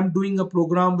I'm doing a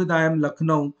program with I am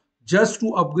Lucknow just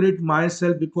to upgrade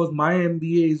myself, because my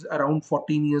MBA is around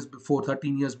 14 years before,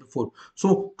 13 years before.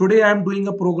 So today I'm doing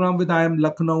a program with I am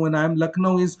Lucknow, and I am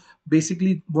Lucknow is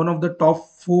basically one of the top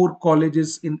 4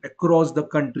 colleges in across the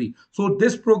country. So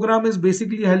this program is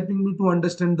basically helping me to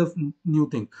understand the new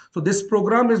thing. So this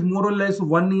program is more or less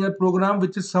 1 year program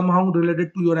which is somehow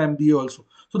related to your MBA also.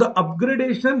 So the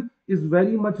upgradation is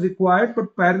very much required,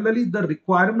 but parallelly the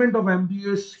requirement of MBA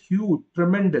is huge,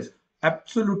 tremendous,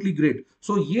 absolutely great.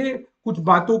 So ये कुछ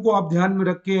बातों को आप ध्यान में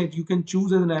रख के you can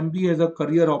choose as an MBA as a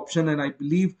career option, and I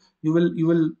believe you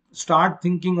will start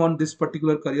thinking on this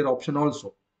particular career option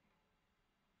also.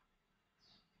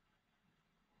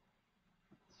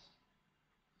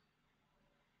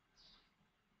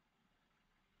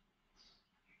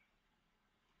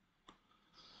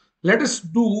 Let us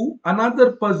do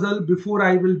another puzzle before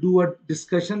I will do a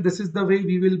discussion. This is the way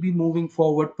we will be moving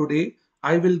forward today.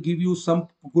 I will give you some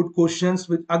good questions,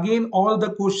 which again all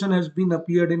the question has been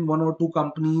appeared in 1 or 2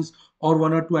 companies or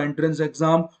 1 or 2 entrance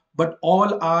exam, but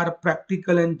all are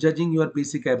practical and judging your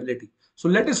basic ability. So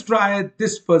let us try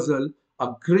this puzzle,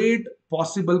 a great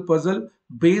possible puzzle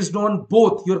based on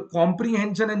both your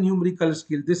comprehension and numerical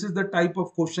skill. This is the type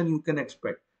of question you can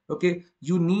expect. Okay,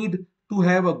 you need to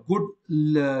have a good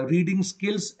reading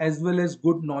skills as well as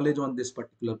good knowledge on this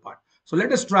particular part. So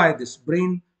let us try this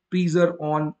brain teaser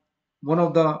on one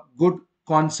of the good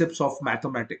concepts of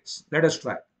mathematics. Let us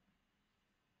try.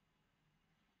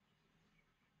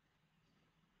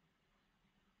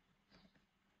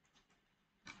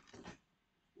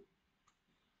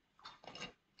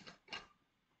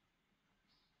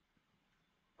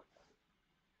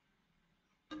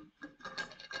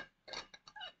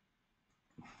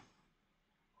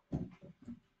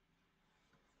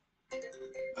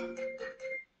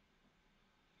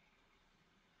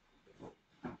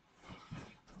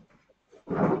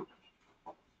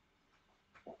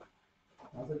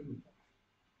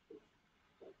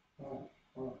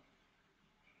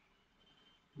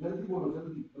 जल्दी बोलो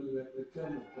जल्दी lecture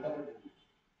में फटाफट।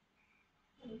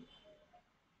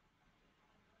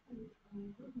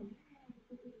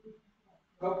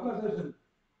 कब का session?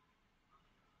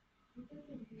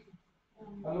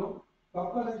 Hello, कब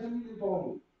का session नहीं दे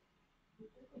पाओगे?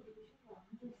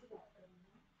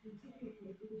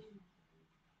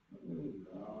 अरे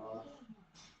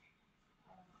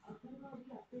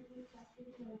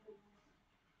यार,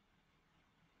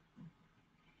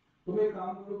 तुम एक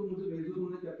काम करो, तुम मुझे भेजो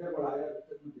तुमने क्या क्या पढ़ाया अभी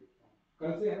तक, मैं देखता हूँ।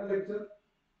 कल से है ना लेक्चर?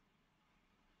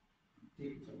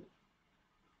 ठीक है।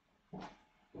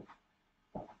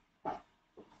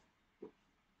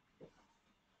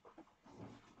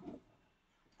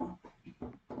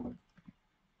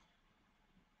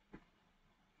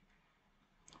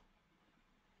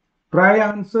 Try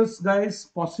answers, guys.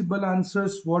 Possible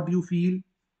answers. What you feel,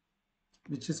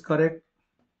 which is correct.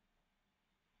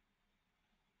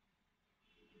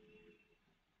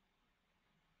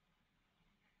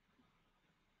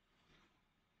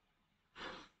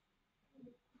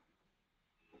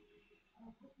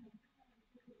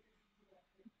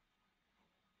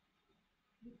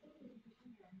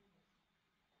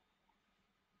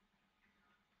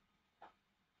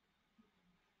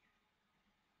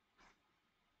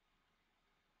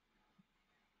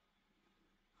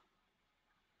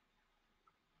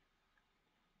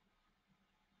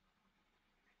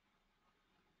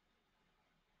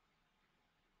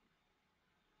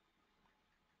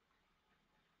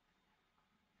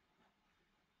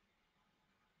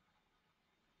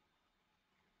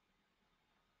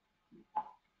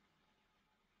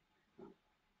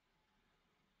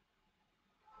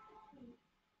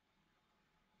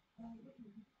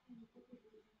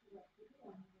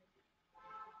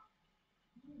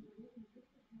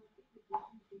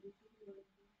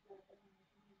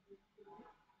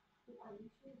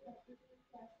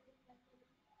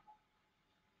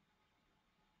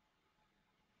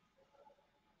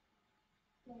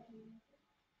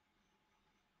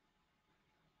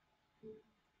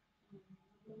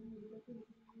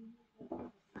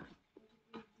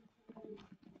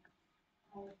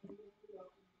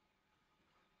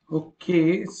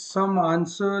 Okay, some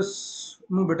answers.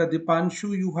 No, beta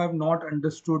Dipanshu, you have not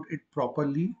understood it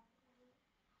properly.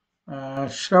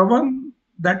 Shravan,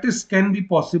 that is can be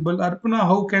possible. Arpana,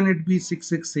 how can it be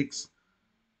 666?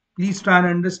 Please try and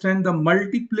understand the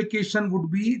multiplication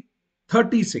would be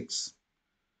 36.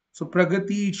 So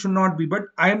Pragati, it should not be. But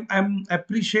I'm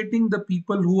appreciating the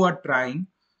people who are trying.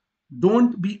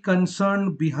 Don't be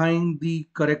concerned behind the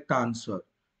correct answer.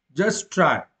 Just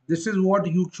try. This is what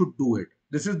you should do it.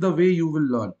 This is the way you will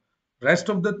learn. Rest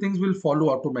of the things will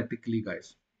follow automatically,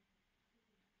 guys.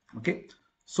 Okay.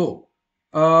 So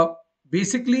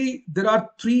basically, there are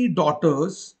three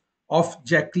daughters of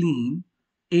Jacqueline,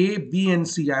 A, B, and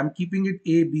C. I'm keeping it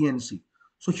A, B, and C.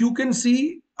 So you can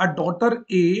see a daughter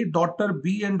A, daughter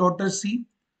B, and daughter C.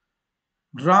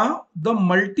 Draw the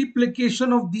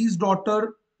multiplication of these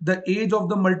daughter. The age of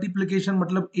the multiplication,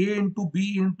 matlab A into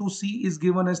B into C, is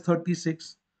given as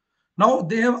 36. Now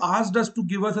they have asked us to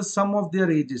give us a sum of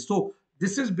their ages. So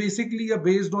this is basically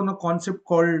based on a concept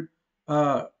called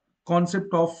uh,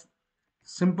 concept of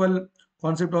simple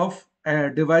concept of a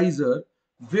divisor,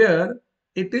 where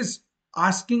it is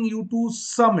asking you to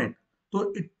sum it.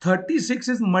 तो 36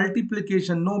 is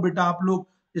multiplication. No बेटा, आप लोग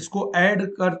इसको add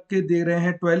करके दे रहे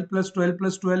हैं. 12 + 12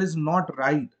 + 12 is not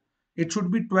right. It should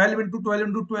be 12 ×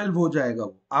 12 × 12 हो जाएगा.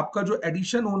 वो आपका जो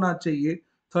एडिशन होना चाहिए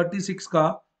 36 का,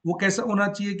 वो कैसा होना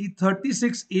चाहिए कि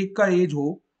 36 एक का एज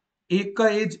हो, एक का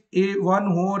एज A1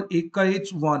 हो और एक का एज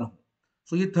 1 हो.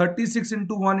 सो ये 36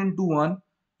 × 1 × 1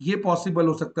 ये पॉसिबल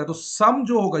हो सकता है. तो सम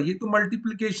जो होगा, ये तो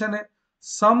मल्टीप्लीकेशन है,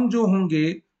 सम जो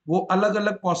होंगे वो अलग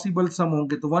अलग पॉसिबल सम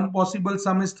होंगे. तो one possible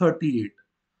some is 38.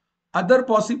 Other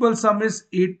possible some is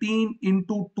 18 ×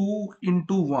 2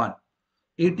 × 1.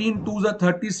 18 2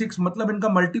 36, मतलब इनका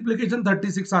मल्टीप्लीकेशन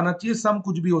 36 आना चाहिए. सम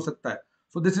कुछ भी हो सकता है.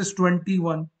 So this is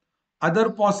 21. Other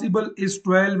possible is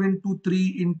 12 × 3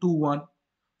 × 1.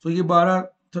 सो ये 12,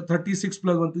 36 +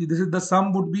 1. This is the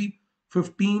some would be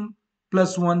 15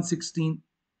 + 1 16.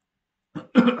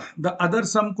 The other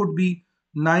sum could be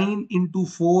 9 ×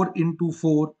 4 ×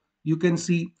 4. You can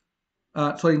see,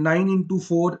 sorry, 9 ×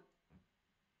 4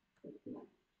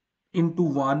 into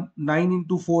 1, 9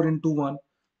 × 4 into 1.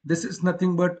 This is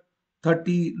nothing but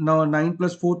 30. Now 9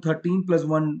 + 4, 13 +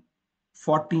 1,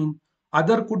 14.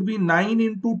 Other could be 9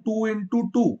 × 2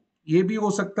 × 2. ये भी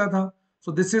हो सकता था.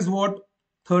 So this is what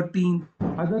 13.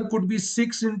 Other could be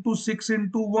 6 × 6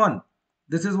 × 1.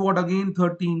 This is what again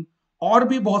 13. और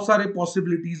भी बहुत सारे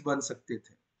possibilities बन सकते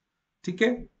थे. ठीक है,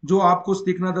 जो आपको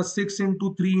देखना था 6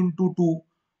 × 3 × 2,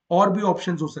 और भी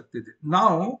ऑप्शंस हो सकते थे।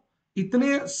 नाउ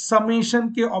इतने समेशन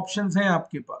के ऑप्शंस हैं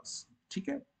आपके पास, ठीक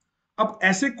है। अब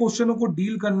ऐसे क्वेश्चनों को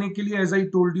डील करने के लिए, as I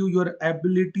told you, your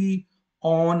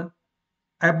on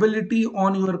ability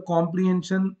on your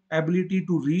comprehension, ability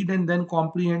to read and then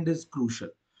comprehend is crucial.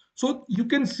 So you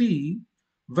can see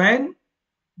when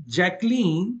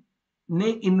Jacqueline ने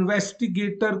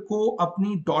इन्वेस्टिगेटर को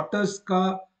अपनी डॉटर्स का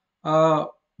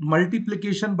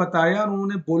मल्टीप्लिकेशन बताया और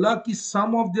उन्होंने बोला कि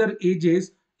सम of their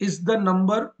edges is the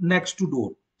number next to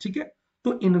door, ठीक है।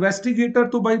 तो इन्वेस्टिगेटर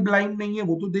तो भाई ब्लाइंड नहीं है,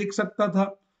 वो तो देख सकता था।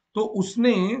 तो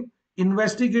उसने,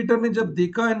 इन्वेस्टिगेटर ने जब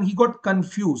देखा and he got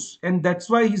confuse and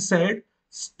that's why he said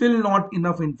still not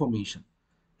enough information.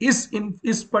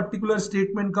 इस पर्टिकुलर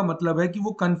स्टेटमेंट का मतलब है कि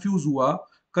वो कंफ्यूज हुआ।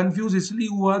 कंफ्यूज इसलिए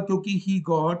हुआ क्योंकि he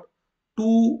got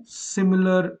to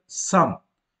similar sum,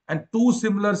 and to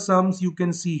similar sums you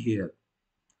can see here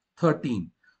 13।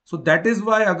 So that is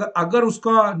why, अगर अगर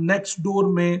उसका नेक्स्ट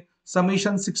डोर में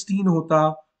समेशन 16 होता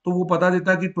तो वो बता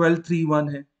देता कि 12 3 1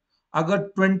 है। अगर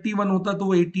 21 होता तो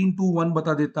वो 18 2 1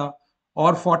 बता देता,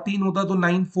 और 14 होता तो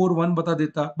 9 4 1 बता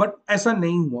देता। बट ऐसा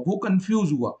नहीं हुआ, वो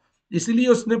कंफ्यूज हुआ, इसलिए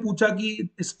उसने पूछा कि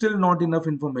still not enough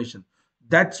information.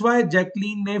 That's why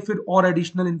Jacqueline ने फिर और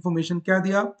एडिशनल इंफॉर्मेशन क्या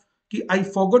दिया कि I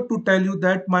forgot to tell you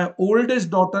that my oldest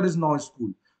daughter is now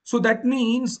school. So that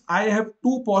means I have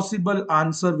two possible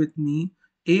answer with me.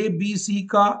 A, B, C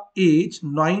का age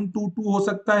 922 हो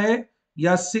सकता है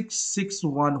या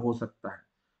 661 हो सकता है।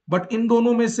 बट इन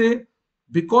दोनों में से,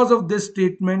 because of this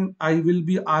statement, I will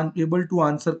be unable to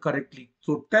answer correctly.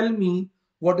 So tell me,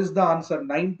 what is the answer,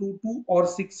 922 or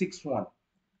 661?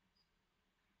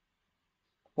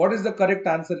 What is the correct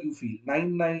answer you feel?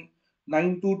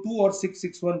 922 or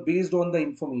 661 based on the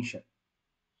information?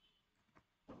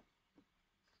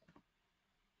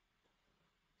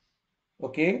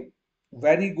 Okay,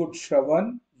 very good,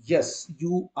 Shravan. Yes,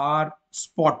 you are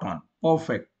spot on.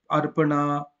 Perfect.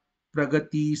 Arpana,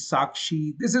 Pragati, Sakshi.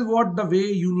 This is what the way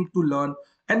you need to learn.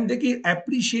 And देखिए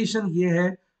appreciation ये है,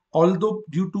 although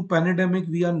due to pandemic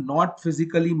we are not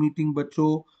physically meeting बच्चों,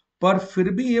 पर फिर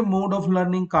भी ये mode of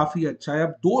learning काफी अच्छा है।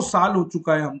 अब 2 साल हो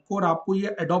चुका है हमको और आपको ये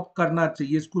अडॉप्ट करना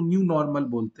चाहिए, इसको न्यू नॉर्मल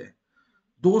बोलते हैं।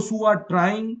 Those who are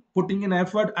trying, putting in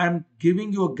effort, I am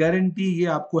giving you a guarantee, ये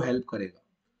आपको हेल्प करेगा।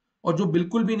 और जो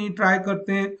बिल्कुल भी नहीं ट्राई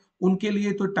करते हैं उनके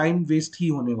लिए तो टाइम वेस्ट ही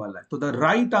होने वाला है। तो the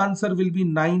right answer will be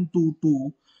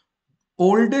 922।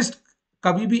 Oldest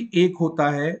कभी भी एक होता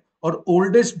है, और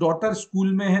ओल्डेस्ट डॉटर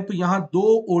स्कूल में है तो यहां दो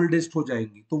ओल्डेस्ट हो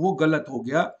जाएंगी, तो वो गलत हो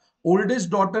गया। ओल्डेस्ट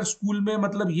डॉटर स्कूल में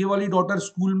मतलब ये वाली डॉटर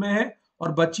स्कूल में है,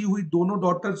 और बची हुई दोनों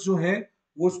डॉटर्स जो है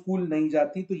वो स्कूल नहीं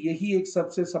जाती, तो यही एक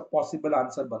सबसे सब पॉसिबल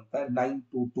आंसर बनता है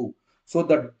 922। So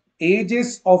the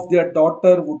edges of their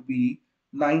daughter would be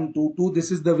 922।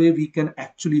 This is the way we can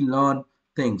actually learn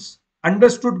things.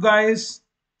 Understood guys?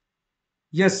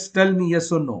 Yes, tell me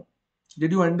yes और नो,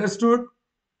 डिड यू अंडरस्टूड?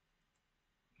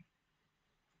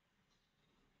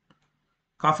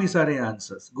 काफी सारे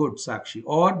आंसर्स, गुड साक्षी।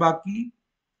 और बाकी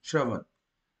श्रवण,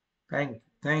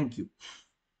 thank you,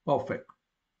 perfect.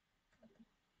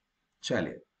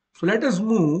 चलिए, so let us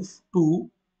move to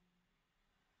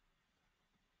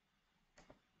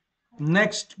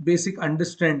next basic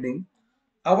understanding.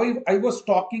 I was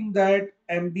talking that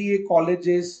MBA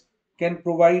colleges can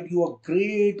provide you a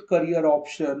great career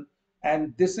option,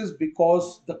 and this is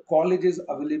because the college is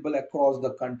available across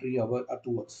the country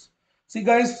to us. See,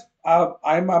 guys,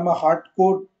 I'm a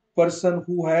hardcore person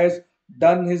who has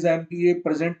done his MBA.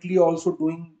 Presently, also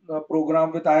doing a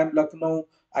program with IIM Lucknow.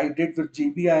 I did with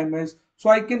JBIMS, so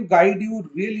I can guide you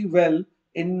really well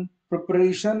in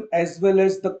preparation as well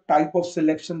as the type of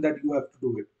selection that you have to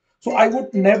do it. So I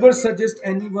would never suggest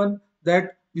anyone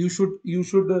that you should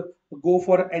go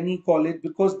for any college,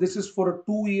 because this is for a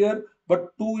 2 year, but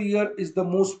 2 year is the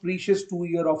most precious 2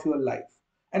 year of your life.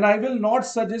 And I will not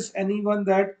suggest anyone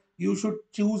that you should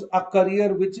choose a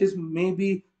career which is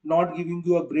maybe not giving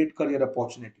you a great career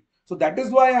opportunity. So that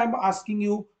is why I'm asking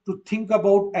you to think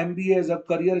about MBA as a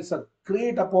career. It's a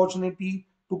great opportunity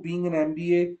to being an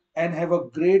MBA and have a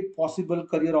great possible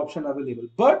career option available.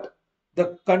 But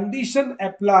the condition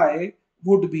apply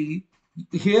would be,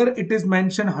 here it is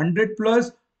mentioned 100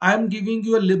 plus. I am giving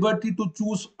you a liberty to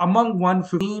choose among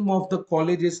 150. Name of the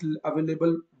colleges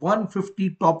available,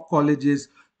 150 top colleges,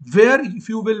 where if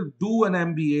you will do an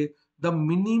MBA, the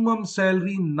minimum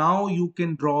salary now you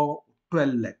can draw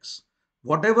 12 lakhs.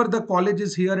 Whatever the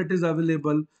colleges here it is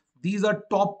available, these are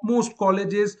topmost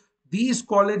colleges. These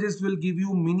colleges will give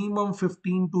you minimum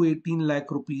 15 to 18 lakh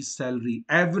rupees salary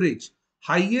average.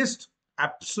 Highest,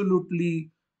 absolutely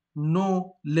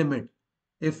no limit.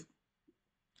 If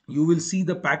You will see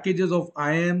the packages of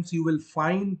IMs. You will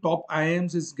find top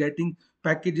IMs is getting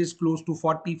packages close to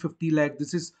 40, 50 lakh.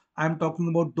 This is, I'm talking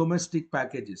about domestic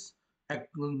packages.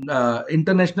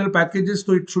 International packages,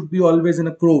 so it should be always in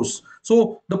a crores.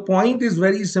 So the point is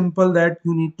very simple, that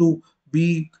you need to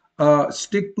be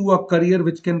stick to a career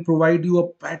which can provide you a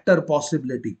better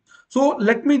possibility. So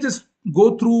let me just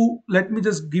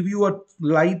give you a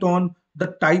light on the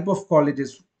type of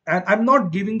colleges. And I'm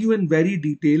not giving you in very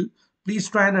detail. Please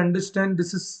try and understand,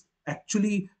 this is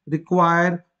actually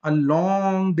require a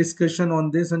long discussion on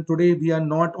this, and today we are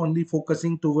not only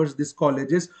focusing towards these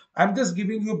colleges. I'm just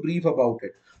giving you a brief about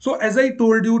it. So as I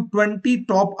told you, 20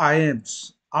 top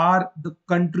IMs are the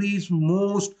country's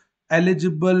most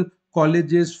eligible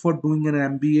colleges for doing an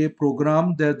MBA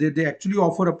program. They actually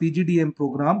offer a PGDM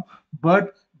program,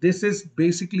 but this is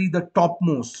basically the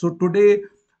topmost. So today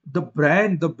the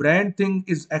brand thing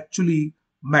is actually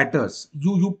matters.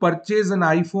 You purchase an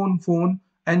iPhone phone,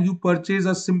 and you purchase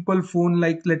a simple phone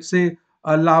like, let's say,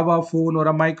 a lava phone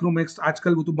और Micromax,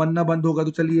 आजकल वो तो बनना बंद होगा,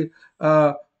 तो चलिए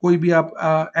कोई भी आप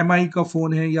MI का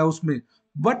फोन है या उसमें.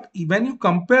 But when you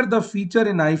compare the feature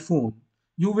in iPhone,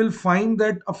 you will find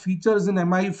that a features in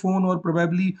MI phone, or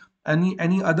probably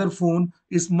any other phone,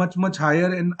 is much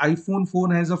higher, and iPhone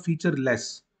phone has a feature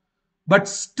less. But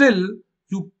still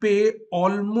you pay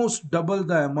almost double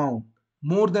the amount,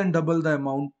 more than double the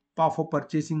amount for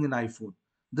purchasing an iPhone.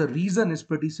 The reason is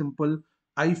pretty simple.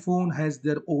 iPhone has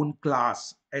their own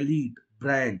class, elite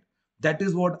brand. That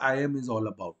is what IM is all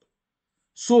about.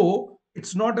 So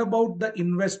it's not about the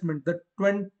investment. The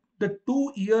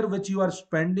 2 year which you are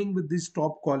spending with these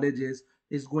top colleges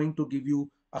is going to give you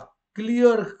a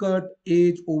clear cut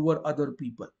edge over other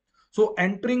people. So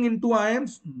entering into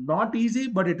IMs, not easy,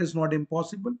 but it is not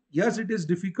impossible. Yes, it is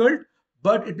difficult,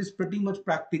 but it is pretty much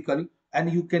practical,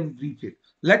 and you can reach it.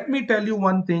 Let me tell you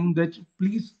one thing that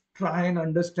please try and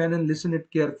understand and listen it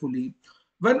carefully.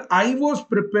 When I was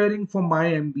preparing for my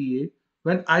MBA,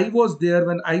 when I was there,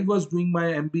 when I was doing my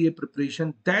MBA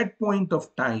preparation, that point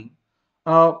of time,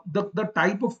 the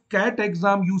type of CAT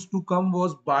exam used to come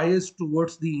was biased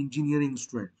towards the engineering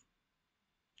student,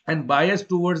 and biased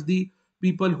towards the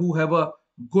people who have a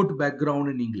good background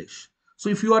in English. So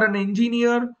if you are an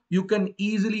engineer, you can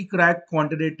easily crack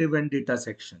quantitative and data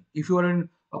section. If you are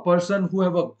a person who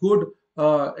have a good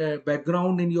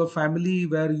background in your family,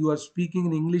 where you are speaking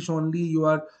in English only,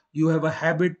 you have a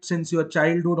habit since your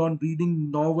childhood on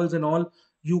reading novels and all,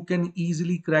 you can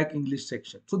easily crack English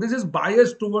section. So this is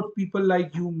biased towards people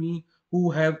like you, me, who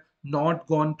have not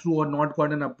gone through or not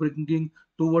got an upbringing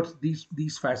towards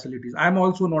these facilities. I'm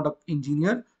also not an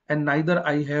engineer, and neither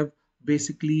I have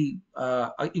basically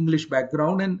a English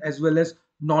background, and as well as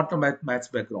not a maths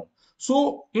background.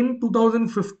 So in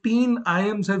 2015,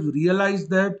 IMs have realized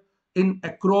that in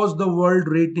across the world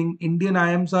rating, Indian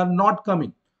IMs are not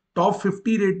coming. Top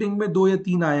 50 rating में दो या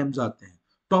तीन IMs आते हैं.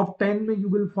 Top 10 में you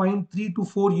will find 3 to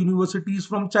 4 universities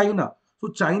from China. So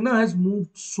China has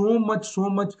moved so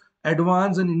much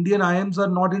advanced, and Indian IMs are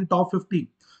not in top 50.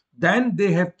 Then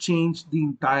they have changed the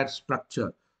entire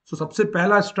structure. So सबसे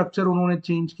पहला structure उन्होंने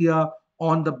change किया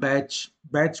on the batch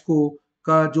को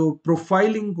का जो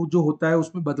profiling जो होता है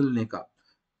उसमें बदलने का.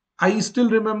 I still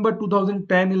remember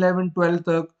 2010, 11, 12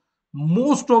 तक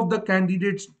most of the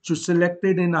candidates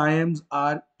selected in IIMs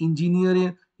are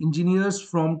engineers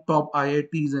from top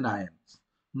IITs and IIMs.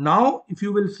 Now, if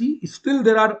you will see, still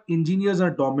there are engineers are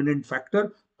dominant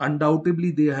factor.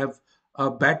 Undoubtedly, they have a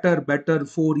better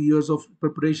 4 years of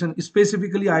preparation,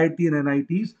 specifically IIT and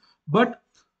NITs. But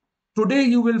today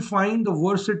you will find the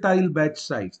versatile batch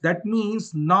size. That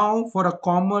means now for a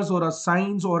commerce or a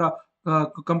science or a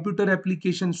computer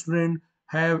application student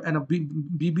have and a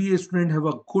BBA student have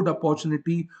a good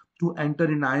opportunity to enter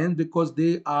in IIM, because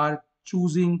they are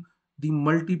choosing the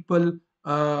multiple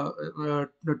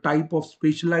the type of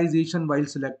specialization while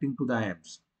selecting to the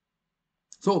IIMs.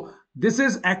 So this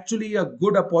is actually a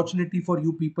good opportunity for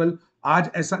you people. आज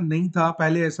ऐसा नहीं था,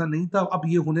 पहले ऐसा नहीं था, अब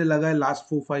ये होने लगा है last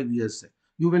 4-5 years से.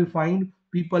 You will find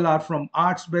people are from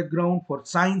arts background, for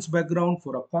science background,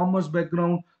 for a commerce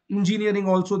background, engineering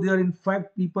also there. In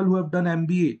fact, people who have done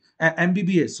MBA,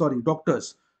 MBBS, sorry,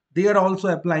 doctors, they are also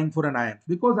applying for an IIM,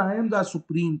 because IIMs are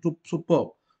supreme, superb.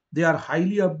 They are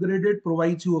highly upgraded,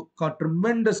 provides you a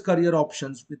tremendous career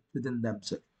options within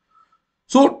themselves.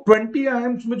 So 20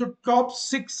 IIMs में जो top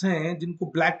 6 हैं,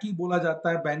 जिनको black की बोला जाता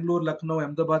है, Bangalore, Lucknow,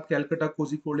 Ahmedabad, Calcutta,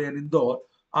 Kozhikode and Indore,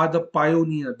 are the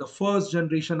pioneer, the first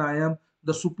generation IIM,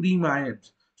 the supreme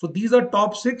IIMs. So these are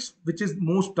top 6, which is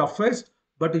most toughest.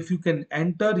 But if you can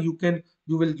enter, you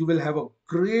will have a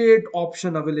great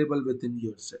option available within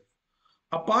yourself.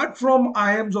 Apart from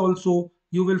IIMs also,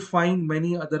 you will find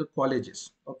many other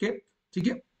colleges. Okay, ठीक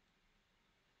है.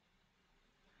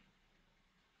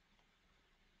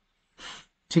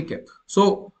 ठीक है.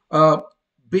 So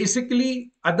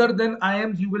basically, other than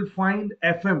IIMs, you will find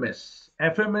FMS.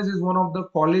 FMS is one of the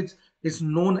college, is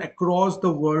known across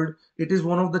the world. It is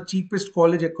one of the cheapest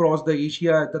college across the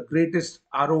Asia, the greatest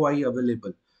ROI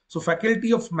available. So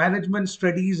Faculty of Management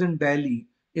Studies in Delhi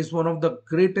is one of the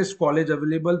greatest college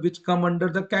available, which come under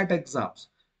the CAT exams.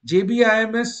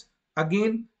 JBIMS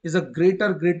again is a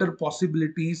greater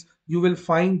possibilities. You will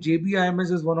find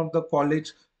JBIMS is one of the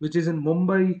college which is in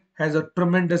Mumbai, has a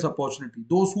tremendous opportunity.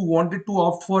 Those who wanted to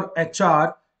opt for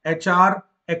HR,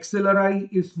 Acceleri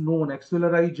is known.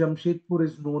 Acceleri Jamshedpur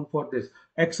is known for this.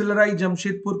 Acceleri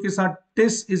Jamshedpur ke saath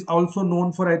TIS is also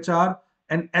known for HR,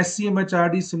 and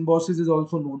SCMHRD Symbiosis is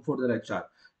also known for their HR.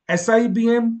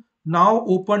 SIBM now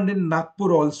opened in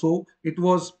Nagpur also. It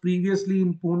was previously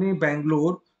in Pune,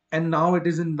 Bangalore, and now it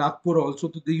is in Nagpur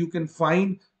also. So you can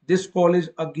find this college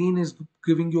again is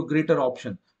giving you a greater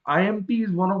option. IMT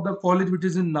is one of the college which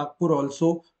is in Nagpur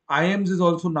also. IIMs is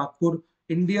also Nagpur.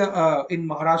 India, in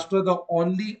Maharashtra, the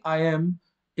only IIM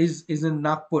is in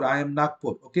Nagpur. IIM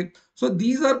Nagpur. Okay, so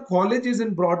these are colleges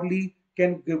and broadly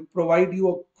can provide you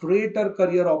a greater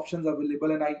career options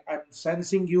available. And I'm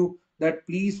sensing you that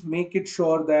please make it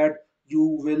sure that you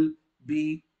will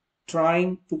be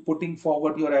trying to putting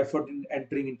forward your effort in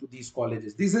entering into these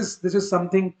colleges. This is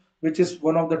something which is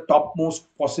one of the topmost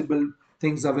possible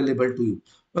things available to you.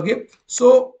 Okay,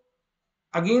 so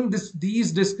again,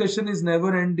 these discussion is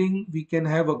never ending. We can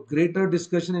have a greater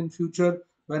discussion in future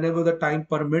whenever the time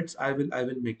permits. I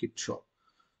will make it sure.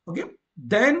 Okay,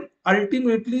 then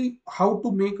ultimately how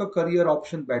to make a career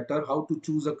option better, how to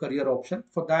choose a career option.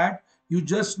 For that, you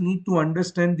just need to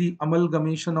understand the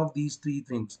amalgamation of these three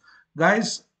things.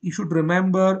 Guys, you should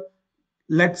remember,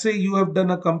 let's say you have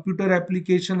done a computer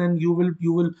application and you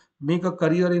will make a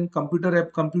career in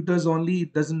computers only.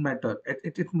 It doesn't matter.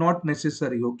 It's not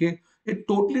necessary. Okay, it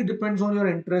totally depends on your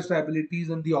interest, abilities,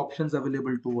 and the options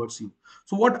available towards you.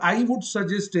 So what I would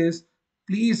suggest is,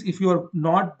 please, if you are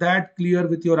not that clear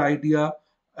with your idea,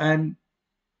 and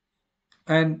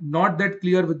not that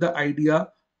clear with the idea,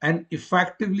 and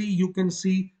effectively you can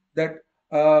see that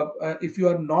if you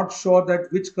are not sure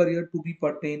that which career to be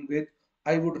pertain with,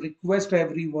 I would request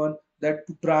everyone that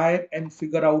to try and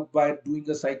figure out by doing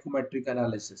a psychometric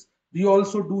analysis. We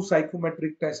also do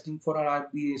psychometric testing for our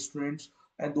MBA students,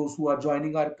 and those who are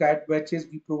joining our CAT batches,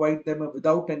 we provide them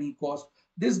without any cost.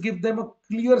 This gives them a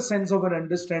clear sense of an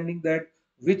understanding that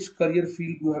which career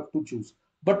field you have to choose.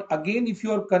 But again, if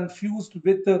you are confused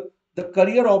with the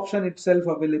career option itself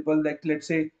available, like let's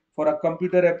say for a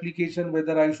computer application,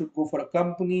 whether I should go for a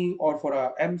company or for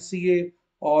a MCA,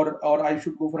 or I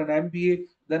should go for an MBA,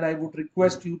 then I would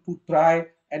request you to try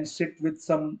and sit with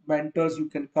some mentors. You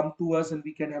can come to us and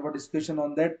we can have a discussion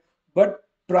on that. But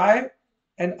try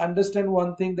and understand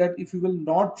one thing, that if you will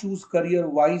not choose career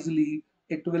wisely,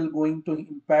 it will going to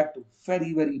impact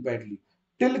very badly.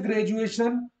 Till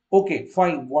graduation, okay,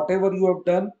 fine, whatever you have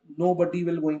done, nobody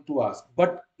will going to ask.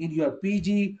 But in your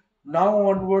PG, now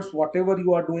onwards, whatever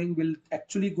you are doing will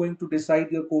actually going to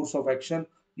decide your course of action,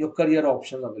 your career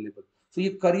options available. So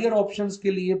ये career options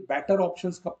के लिए better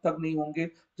options कब तक नहीं होंगे,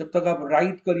 जब तक आप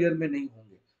right career में नहीं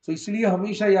होंगे. So इसलिए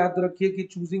हमेशा याद रखिए कि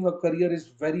choosing a career is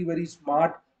very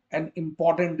smart and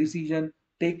important decision.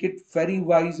 Take it very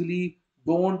wisely.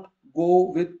 Don't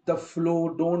go with the flow.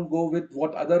 Don't go with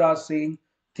what other are saying.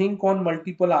 Think on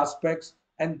multiple aspects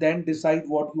and then decide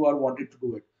what you are wanted to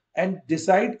do it. And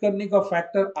decide करने का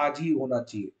factor आज ही होना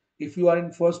चाहिए. If you are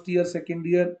in first year, second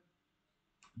year,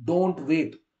 don't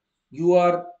wait. You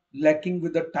are lacking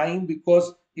with the time,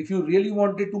 because if you really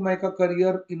wanted to make a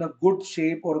career in a good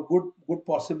shape or good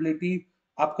possibility,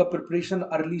 आपका preparation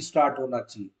early start होना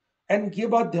चाहिए. And ये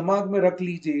बात दिमाग में रख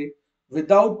लीजिए,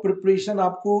 without preparation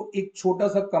आपको एक छोटा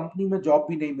सा कंपनी में जॉब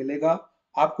भी नहीं मिलेगा.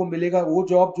 आपको मिलेगा वो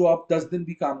जॉब जो आप 10 दिन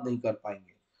भी काम नहीं कर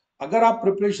पाएंगे. अगर आप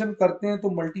प्रिपरेशन करते हैं तो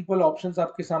मल्टीपल ऑप्शंस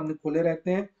आपके सामने खुले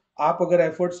रहते हैं. आप अगर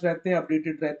एफर्ट्स रहते हैं,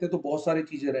 अपडेटेड रहते हैं, तो बहुत सारी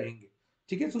चीजें रहेंगी.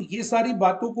 ठीक है, तो ये सारी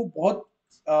बातों को बहुत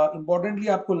इंपॉर्टेंटली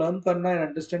आपको लर्न करना है,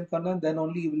 अंडरस्टैंड करना है, then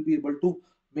only you will be able to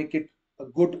make it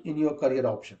good in your career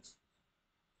options.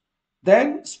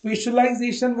 Then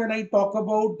specialization, when I talk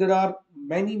about, there are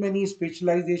many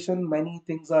specialization, many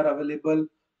things are available.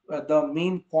 The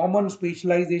main common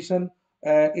specialization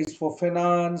is for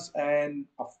finance and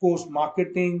of course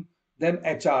marketing, then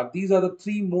HR. These are the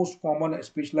three most common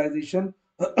specialization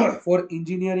for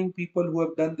engineering people who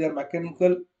have done their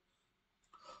mechanical.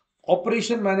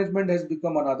 Operation management has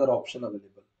become another option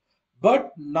available.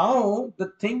 But now the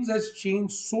things has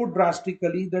changed so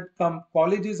drastically that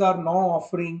colleges are now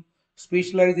offering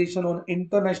specialization on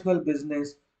international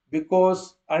business,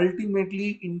 because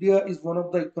ultimately India is one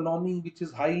of the economy which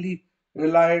is highly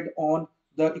relied on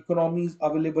the economies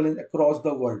available across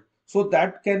the world. So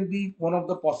that can be one of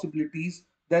the possibilities.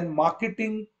 Then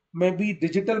marketing, maybe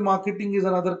digital marketing is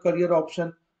another career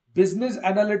option. Business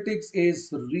analytics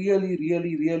is really,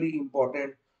 really, really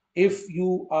important. If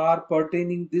you are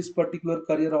pertaining this particular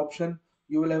career option,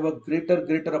 you will have a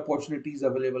greater opportunities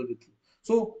available with you.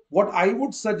 So what I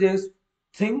would suggest,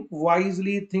 think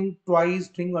wisely, think twice,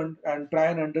 and try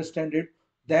and understand it,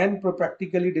 then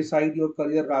practically decide your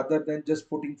career rather than just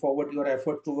putting forward your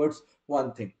effort towards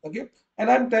one thing. Okay. And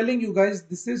I'm telling you guys,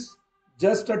 this is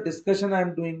just a discussion.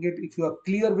 I'm doing it. If you are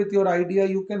clear with your idea,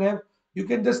 you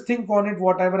can just think on it.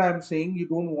 Whatever I'm saying, you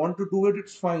don't want to do it,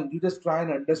 it's fine. You just try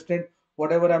and understand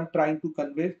whatever I'm trying to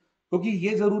convey. क्योंकि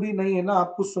ये जरूरी नहीं है ना,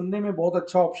 आपको सुनने में बहुत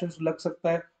अच्छा ऑप्शन लग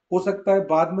सकता है, हो सकता है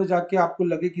बाद में जाके आपको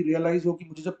लगे कि रियलाइज हो कि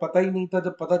मुझे जब पता ही नहीं था,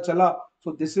 जब पता चला,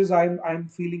 so this is I am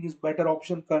feeling is better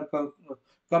option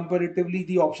comparatively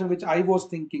the option which I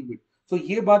was thinking with. सो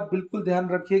ये बात बिल्कुल ध्यान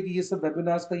रखिए कि ये सब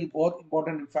वेबिनार्स का ये बहुत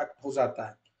इंपॉर्टेंट इम्पैक्ट हो जाता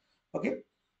है. Okay.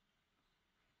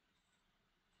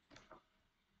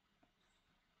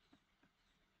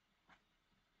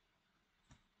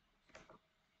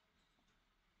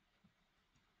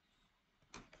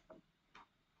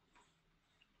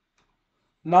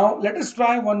 Now let us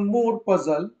try one more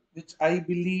puzzle, which I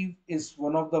believe is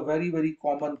one of the very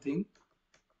common thing.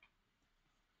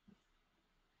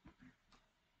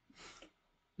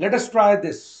 Let us try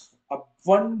this. A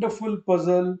wonderful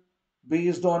puzzle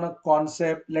based on a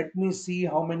concept. Let me see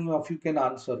how many of you can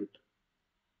answer it.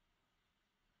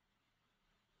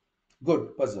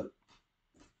 Good puzzle.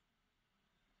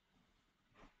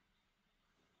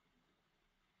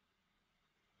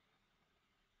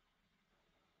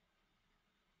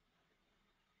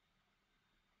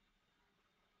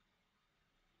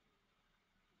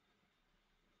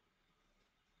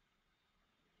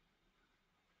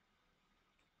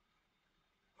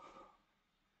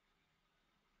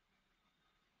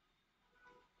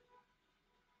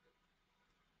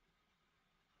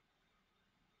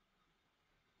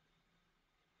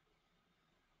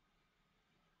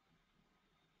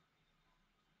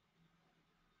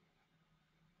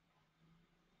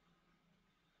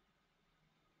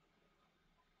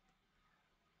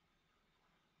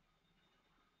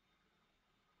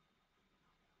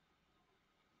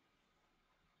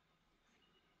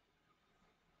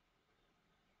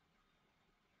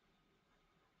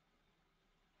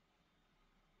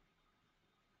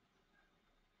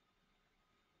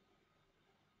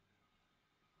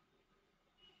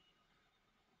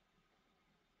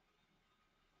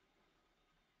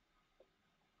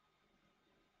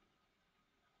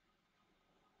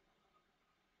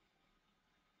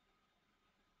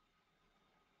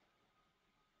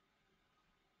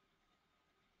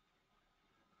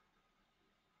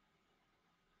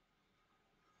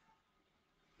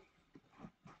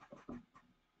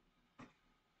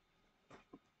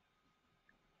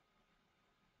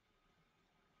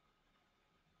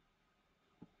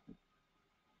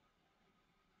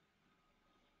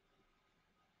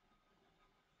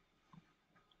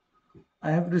 I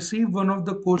have received one of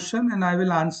the question and I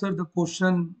will answer the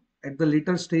question at the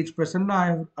later stage. Prasanna, I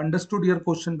have understood your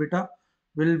question, beta.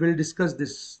 We'll discuss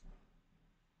this.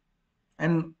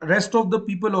 And rest of the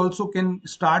people also can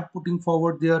start putting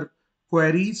forward their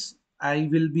queries. I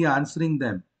will be answering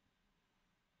them.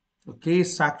 Okay,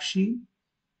 Sakshi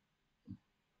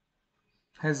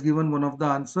has given one of the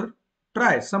answer.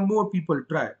 Try, some more people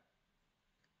try.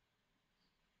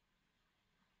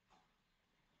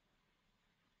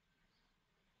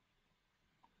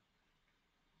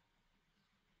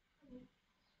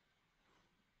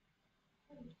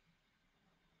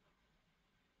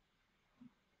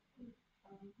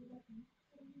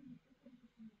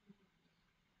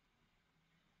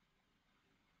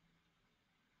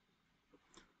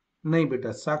 नहीं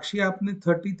बेटा, साक्षी आपने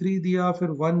 33 दिया, फिर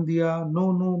 1 दिया.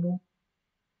 No no no.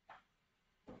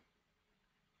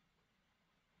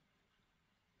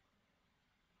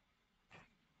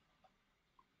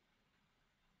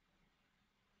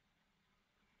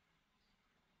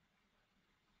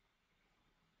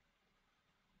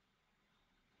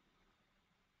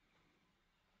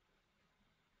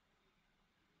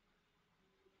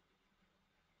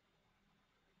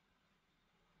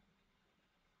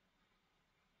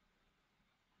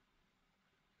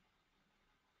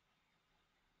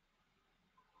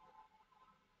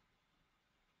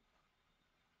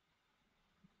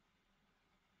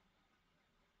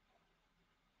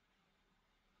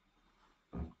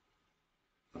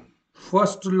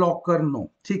 First locker no,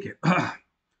 ठीक है।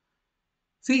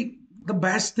 See the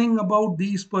best thing about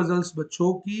these puzzles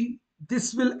बच्चों की,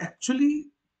 this will actually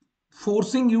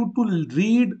forcing you to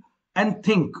read and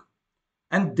think,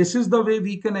 and this is the way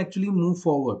we can actually move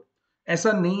forward.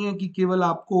 ऐसा नहीं है कि केवल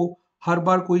आपको हर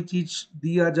बार कोई चीज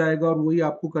दिया जाएगा और वही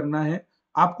आपको करना है,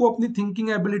 आपको अपनी थिंकिंग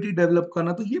एबिलिटी डेवलप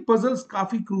करना। तो ये पजल्स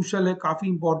काफी क्रूशल है, काफी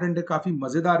इंपॉर्टेंट है, काफी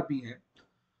मजेदार भी है।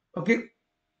 Okay,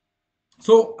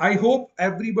 so I hope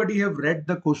everybody have read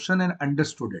the question and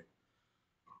understood it.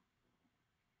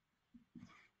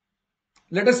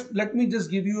 Let me just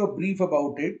give you a brief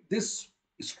about it. This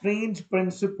strange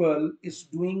principal is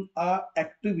doing a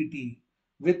activity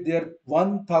with their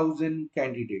 1000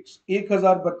 candidates.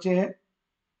 1000 बच्चे हैं,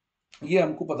 ये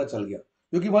हमको पता चल गया,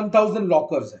 क्योंकि 1000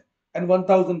 lockers हैं and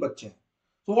 1000 बच्चे हैं।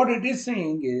 So what it is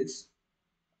saying is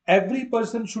every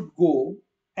person should go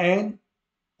and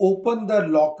open the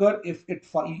locker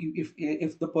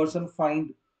if the person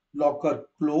find locker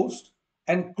closed,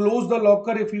 and close the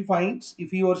locker if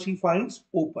he or she finds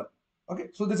open. Okay,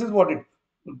 so this is what it,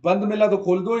 बंद मिला तो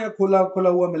खोल दो, या खुला खुला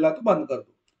हुआ मिला तो बंद कर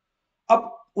दो। अब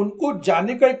उनको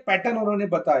जाने का एक पैटर्न उन्होंने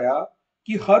बताया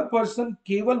कि हर पर्सन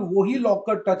केवल वही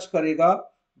लॉकर टच करेगा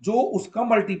जो उसका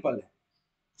मल्टीपल है।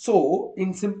 So,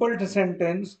 in simple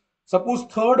sentence, suppose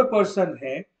third person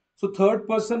है, so third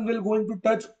person will going to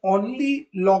touch only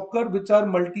locker which are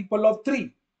multiple of 3.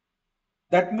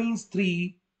 That means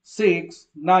 3, 6,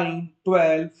 9,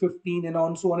 12, 15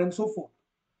 and so on and so forth.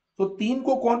 तो तीन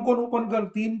को कौन कौन ओपन कर,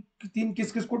 तीन तीन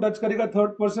किस किस को टच करेगा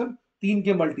थर्ड पर्सन, तीन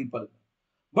के मल्टीपल।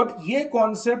 बट ये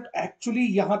कॉन्सेप्ट एक्चुअली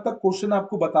यहां तक क्वेश्चन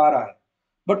आपको बता रहा है,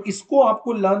 बट इसको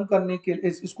आपको लर्न करने के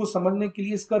लिए, इसको समझने के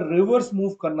लिए इसका रिवर्स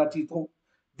मूव करना चाहिए। तो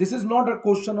this is not a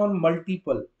question on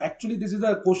multiple, actually this is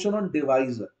a question on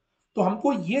divisor. तो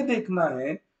हमको ये देखना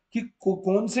है कि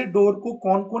कौन से डोर को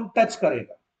कौन कौन टच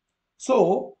करेगा।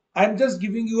 सो I am just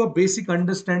giving you a basic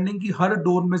understanding कि हर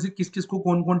डोर में से किस किस को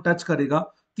कौन कौन टच करेगा।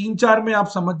 तीन चार में आप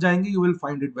समझ जाएंगे, you will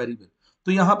find it very well.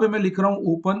 तो यहां पे मैं लिख रहा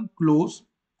हूं open close,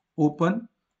 open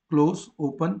close,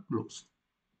 open close.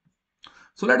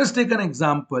 So let us take an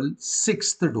example,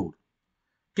 sixth door.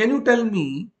 Can you tell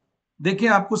me, देखिए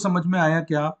आपको समझ में आया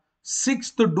क्या?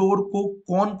 सिक्स्थ डोर को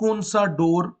कौन कौन सा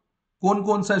डोर, कौन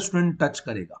कौन सा स्टूडेंट टच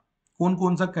करेगा, कौन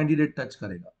कौन सा कैंडिडेट टच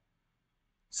करेगा?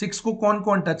 सिक्स को कौन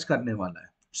कौन टच करने वाला है?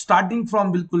 स्टार्टिंग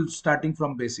फ्रॉम, बिल्कुल स्टार्टिंग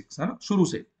फ्रॉम बेसिक्स, है ना, शुरू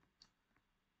से।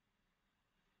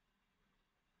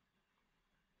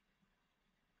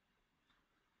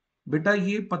 बेटा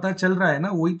ये पता चल रहा है ना,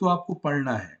 वही तो आपको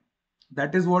पढ़ना है।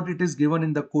 That is what it is given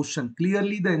in the question,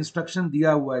 clearly the instruction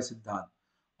दिया हुआ है सिद्धांत।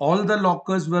 All the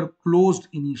lockers were closed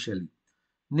initially.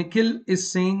 Nikhil is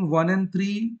saying 1 and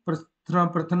 3,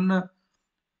 प्रथन्न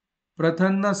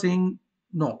प्रथन्न saying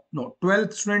no no,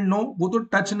 12th student no, वो तो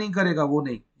टच नहीं करेगा, वो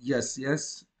नहीं। यस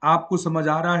यस, आपको समझ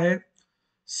आ रहा है।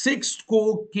 सिक्स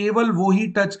को केवल वो ही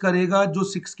टच करेगा जो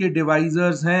सिक्स के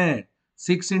डिवाइजर्स हैं,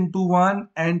 6 into 1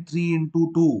 and 3 into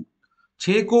 2।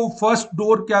 6 को फर्स्ट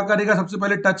डोर क्या करेगा, सबसे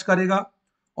पहले टच करेगा,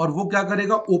 और वो क्या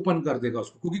करेगा, ओपन कर देगा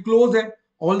उसको, क्योंकि क्लोज है,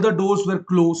 all the doors were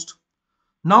closed.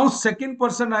 Now second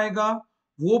person आएगा,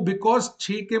 वो बिकॉज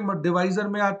 6 के डिवाइजर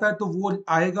में आता है, तो वो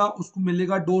आएगा, उसको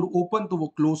मिलेगा डोर ओपन, तो वो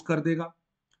क्लोज कर देगा।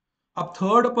 अब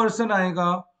थर्ड पर्सन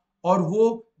आएगा और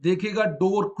वो देखेगा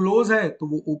डोर क्लोज है, तो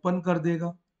वो ओपन कर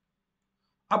देगा।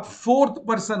 अब फोर्थ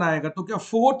पर्सन आएगा, तो क्या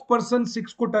फोर्थ पर्सन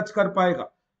सिक्स को टच कर पाएगा?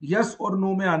 यस और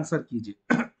नो में आंसर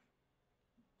कीजिए।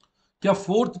 क्या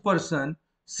फोर्थ पर्सन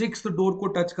सिक्स्थ डोर को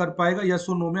टच कर पाएगा? यस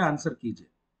और नो में आंसर कीजिए।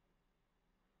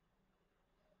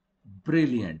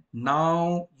 Brilliant,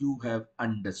 now you have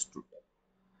understood.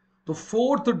 तो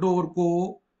फोर्थ डोर को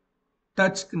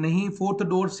टच नहीं, फोर्थ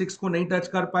डोर सिक्स को नहीं टच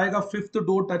कर पाएगा, फिफ्थ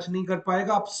डोर टच नहीं कर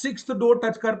पाएगा। अब सिक्स्थ डोर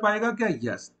टच कर पाएगा क्या?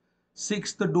 यस,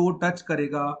 सिक्स्थ डोर टच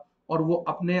करेगा, और वो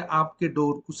अपने आप के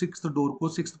डोर को, सिक्स्थ डोर को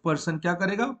सिक्स्थ पर्सन क्या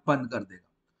करेगा, बंद कर देगा।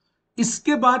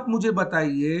 इसके बाद मुझे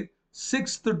बताइए,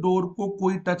 सिक्स्थ डोर को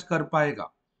कोई टच कर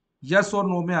पाएगा? यस और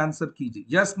नो में आंसर कीजिए।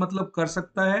 यस मतलब कर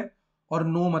सकता है, और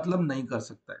नो मतलब नहीं कर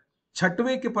सकता है।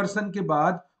 छठवें के पर्सन के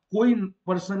बाद कोई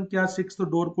पर्सन क्या सिक्स्थ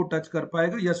डोर को टच कर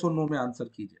पाएगा? यस और नो में आंसर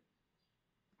कीजिए।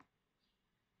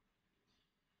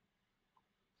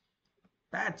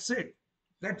 दैट्स इट,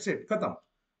 दैट्स इट, खत्म।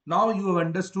 Now you have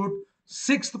understood.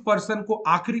 Sixth person को,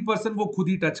 आखिरी पर्सन वो खुद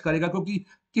ही टच करेगा, क्योंकि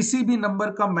किसी भी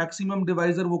नंबर का मैक्सिमम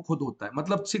डिवाइजर वो खुद होता है।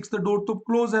 मतलब सिक्स्थ डोर तो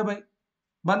क्लोज है भाई,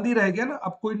 बंद ही रह गया ना,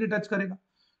 अब कोई नहीं टच करेगा।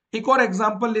 एक और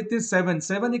एग्जांपल लेते हैं, 7।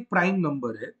 7 एक प्राइम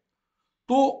नंबर है,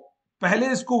 तो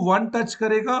पहले इसको 1 टच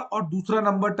करेगा और दूसरा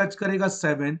नंबर टच करेगा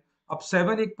 7। अब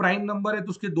 7 एक प्राइम नंबर है, तो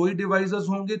उसके दो ही डिवाइजर्स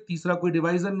होंगे, तीसरा कोई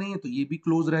डिवाइजर नहीं है, तो ये भी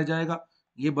क्लोज रह जाएगा,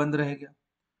 ये बंद रह गया।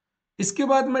 इसके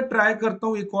बाद मैं ट्राई करता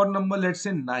हूं एक और नंबर, लेट्स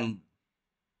से 9।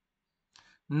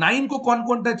 9 को कौन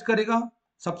कौन टच करेगा?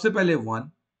 सबसे पहले 1,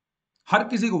 हर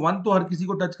किसी को 1 तो हर किसी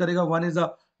को टच करेगा, 1 is a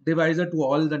divisor to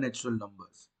all the natural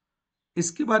numbers.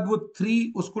 इसके बाद वो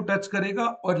 3 उसको टच करेगा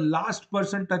और लास्ट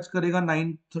पर्सन टच करेगा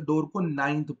नाइन्थ डोर को,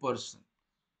 नाइन्थ पर्सन।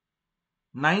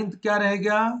 नाइन्थ क्या रह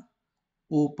गया?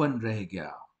 ओपन रह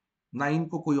गया। 9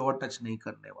 को कोई और टच नहीं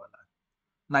करने वाला,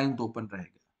 नाइन्थ ओपन रह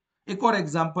गया। एक और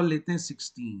एग्जांपल लेते हैं,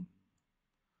 16।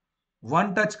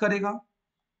 1 टच करेगा,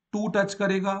 2 टच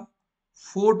करेगा,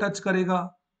 4 टच करेगा,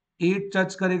 8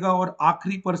 टच करेगा और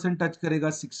आखिरी पर्सन टच करेगा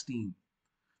 16,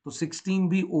 तो 16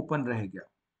 भी ओपन रह गया।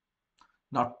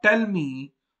 Now tell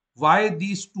me why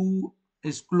these two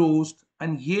is closed,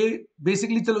 and ये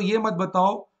बेसिकली, चलो ये मत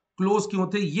बताओ क्लोज क्यों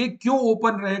थे, ये क्यों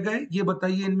ओपन रह गए, ये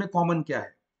बताइए, इनमें कॉमन क्या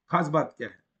है, खास बात क्या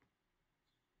है?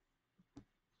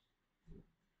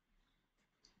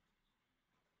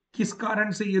 किस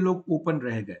कारण से ये लोग ओपन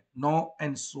रह गए, 9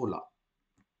 and 16?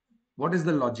 What is the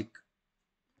logic?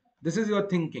 This is your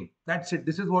thinking, that's it,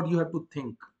 this is what you have to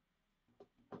think.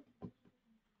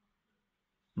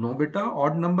 No बेटा,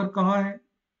 ऑड नंबर कहाँ है?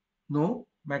 नो,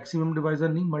 मैक्सिमम डिवाइजर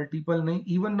नहीं, मल्टीपल नहीं,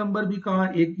 इवन नंबर भी कहाँ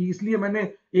है? एक, इसलिए मैंने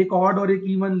एक ऑड और एक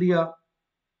इवन लिया।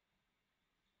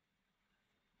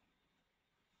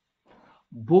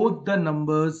 Both the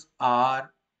numbers are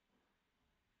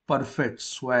perfect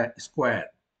square,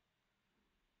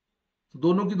 तो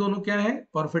दोनों की दोनों क्या है?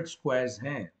 परफेक्ट स्क्वायर्स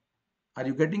हैं। Are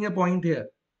you getting a point here?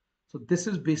 So this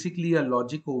is basically a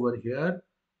logic over here.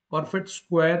 Perfect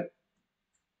square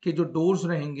के जो डोर्स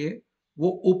रहेंगे वो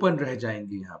ओपन रह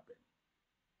जाएंगे यहाँ पे,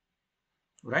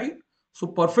 राइट? सो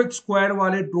परफेक्ट स्क्वायर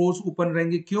वाले ड्रॉज ओपन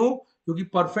रहेंगे, क्यों? क्योंकि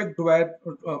परफेक्ट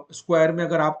स्क्वायर में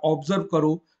अगर आप ऑब्जर्व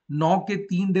करो, 9 के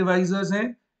 3 डिवाइजर्स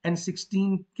हैं एंड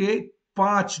 16 के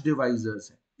 5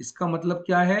 डिवाइजर्स हैं। इसका मतलब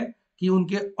क्या है? कि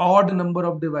उनके ऑड नंबर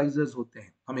ऑफ डिवाइजर्स होते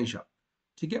हैं हमेशा,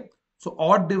 ठीक है? सो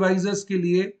ऑड डिवाइजर्स के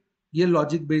लिए ये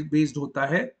लॉजिक बेस्ड होता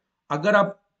है। अगर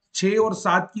आप 6 और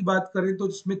 7 की बात करें तो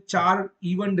इसमें 4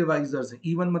 इवन डिवाइजर्स हैं,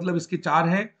 इवन मतलब इसके 4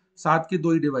 हैं, 7 के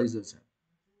 2 ही डिवाइजर्स हैं,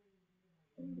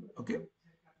 okay?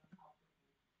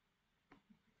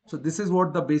 So this is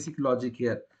what the basic logic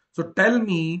here. So tell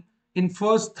me, in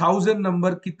first 1000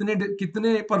 number कितने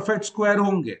कितने परफेक्ट स्क्वायर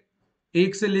होंगे?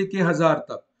 एक से लेके 1000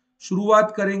 तक।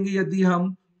 शुरुआत करेंगे यदि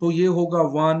हम, तो ये होगा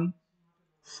 1,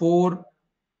 4,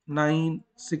 9,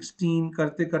 16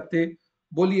 करते करते,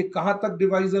 बोलिए कहां तक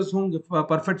डिवाइजर्स होंगे,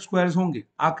 परफेक्ट स्क्वायर्स होंगे?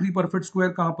 आखिरी परफेक्ट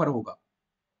स्क्वायर कहां पर होगा?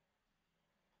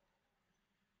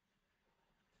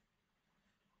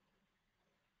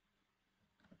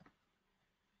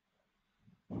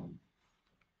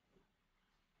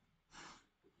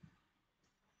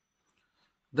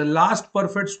 The last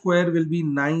perfect square will be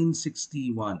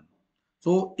 961।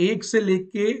 सो एक से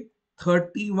लेके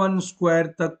 31 स्क्वायर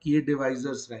तक ये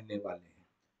डिवाइजर्स रहने वाले हैं,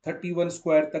 31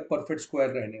 स्क्वायर तक परफेक्ट स्क्वायर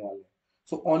रहने वाले हैं।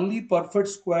 सो ओनली परफेक्ट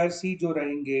स्क्वायर ही जो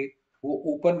रहेंगे वो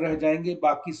ओपन रह जाएंगे,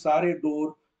 बाकी सारे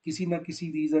डोर किसी ना किसी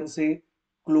रीजन से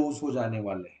क्लोज हो जाने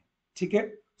वाले हैं, ठीक है?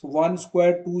 सो 1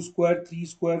 स्क्वायर, 2 स्क्वायर, 3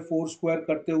 स्क्वायर, 4 स्क्वायर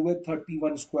करते हुए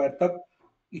 31 स्क्वायर तक,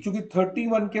 क्योंकि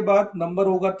 31 के बाद नंबर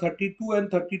होगा 32 एंड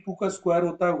 32 का स्क्वायर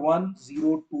होता है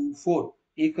 1024,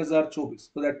 1024।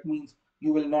 तो that means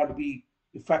you will not be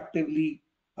effectively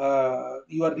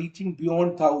you are reaching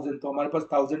beyond 1000, तो हमारे पास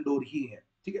 1000 डोर ही है,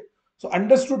 ठीक है? सो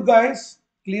अंडरस्टूड गाइस,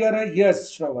 क्लियर है? यस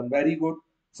श्रवण, वेरी गुड।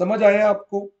 समझ आया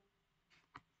आपको?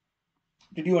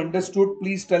 Did you understood?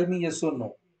 Please tell me yes और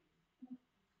no.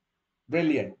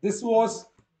 Brilliant,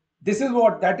 this is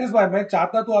what, that is why मैं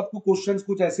चाहता तो आपको क्वेश्चंस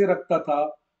कुछ ऐसे रखता था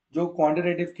जो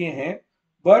क्वांटिटेटिव के हैं,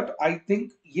 बट आई थिंक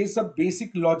ये सब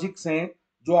बेसिक लॉजिक्स हैं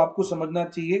जो आपको समझना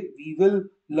चाहिए। We will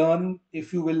learn,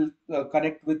 if you will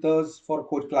connect with us for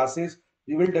code classes,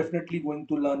 we will definitely going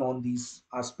to learn on these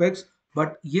aspects.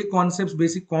 But ये कॉन्सेप्ट्स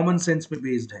बेसिक कॉमन सेंस पे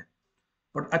based है,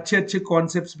 बट अच्छे अच्छे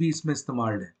कॉन्सेप्ट्स भी इसमें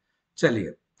इस्तेमाल है।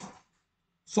 चलिए,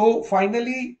 so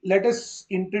finally, let us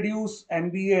introduce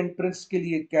MBA entrance के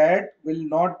लिए CAT. Will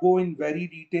not go in very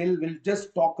detail. Will just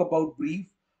talk about brief.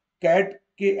 CAT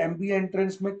के MBA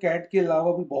entrance में CAT के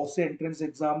अलावा भी बहुत से entrance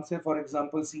exams हैं. For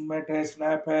example, CMAT है,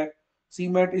 SNAP है.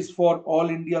 CMAT is for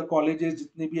all India colleges,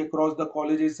 जितने भी across the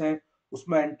colleges हैं,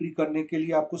 उसमें entry करने के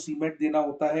लिए आपको CMAT देना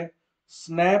होता है.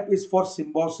 SNAP is for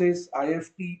symbiosis.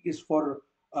 IFT is for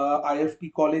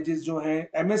IFT colleges जो हैं.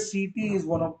 MSCT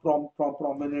is one of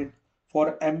prominent for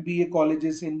MBA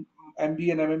colleges in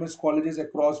MBA and MMS colleges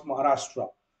across Maharashtra.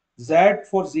 ZAT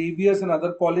for Xavier's and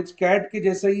other college. CAT के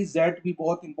जैसा ही ZAT भी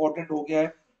बहुत important हो गया है,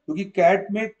 क्योंकि CAT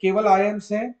में केवल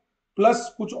IIMs हैं प्लस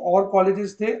कुछ और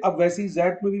कॉलेजेस थे, अब वैसे ही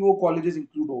ZAT में भी वो कॉलेजेस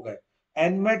इंक्लूड हो गए।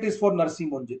 NMAT is for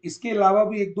nursing Moonje. इसके अलावा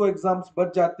भी एक दो एग्जाम्स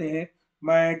बच जाते हैं,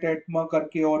 मैट एटमा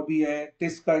करके और भी है,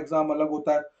 टेस्ट का एग्जाम अलग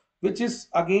होता है। which is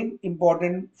again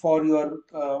important for your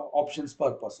options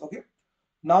purpose. Okay.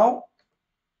 Now,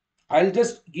 I'll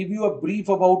just give you a brief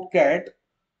about CAT.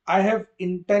 I have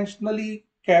intentionally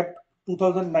kept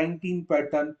 2019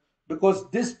 pattern because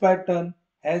this pattern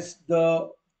has the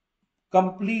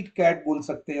complete cat बोल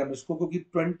सकते हैं हम इसको, क्योंकि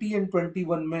 20 and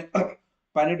 21 में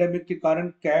pandemic के कारण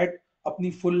cat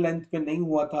अपनी फुल लेंथ पे नहीं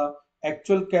हुआ था।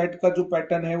 एक्चुअल कैट का जो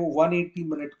पैटर्न है वो 180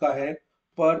 मिनट का है,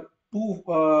 पर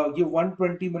ये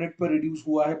 120 मिनट पर रिड्यूस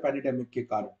हुआ है पैंडेमिक के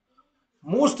कारण।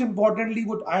 Most importantly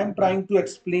what I am trying to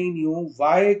explain you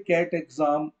why cat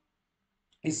exam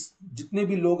इस, जितने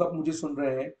भी लोग आप मुझे सुन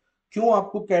रहे हैं, क्यों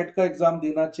आपको कैट का एग्जाम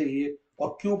देना चाहिए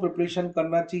और क्यों प्रिपरेशन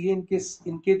करना चाहिए, इनके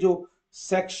इनके जो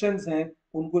सेक्शंस हैं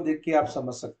उनको देख के आप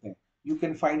समझ सकते हैं। You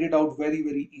can find it out very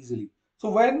very easily.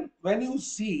 So when you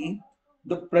see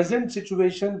the present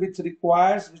situation which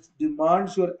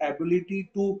demands your ability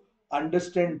to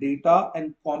understand data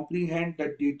and comprehend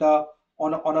that data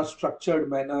on a structured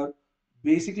manner,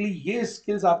 basically ये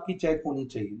skills आपकी check होनी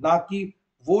चाहिए, ना कि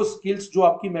वो skills जो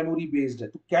आपकी memory based है।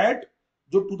 तो कैट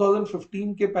जो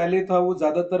 2015 के पहले था वो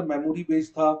ज्यादातर मेमोरी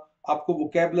बेस्ड था। आपको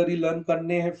वोकेबलरी लर्न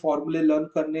करने हैं, फॉर्मूले लर्न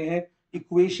करने हैं,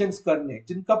 इक्वेशंस करने हैं,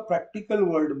 जिनका प्रैक्टिकल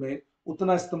वर्ल्ड में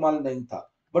उतना इस्तेमाल नहीं था।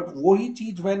 बट वही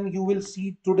चीज when you will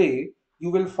see today,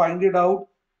 you will find it out,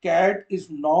 cat is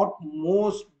not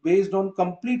most based on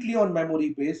completely on memory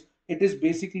base, it is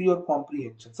basically your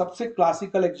comprehension। सबसे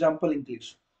classical example English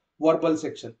verbal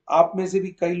section, आप में से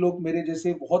भी कई लोग मेरे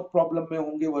जैसे बहुत प्रॉब्लम में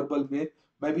होंगे वर्बल में।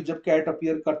 मैं भी जब कैट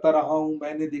अपीयर करता रहा हूं,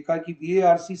 मैंने देखा कि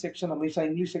वीएआरसी सेक्शन हमेशा,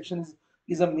 English section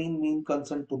is a main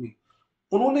concern to me.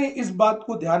 उन्होंने इस बात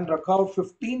को ध्यान रखा और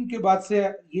 15 के बाद से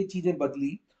ये चीजें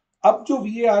बदली। अब जो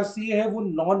वीएआरसी है वो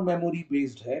नॉन मेमोरी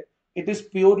बेस्ड है, it is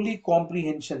purely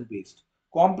comprehension based.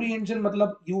 Comprehension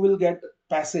मतलब you will get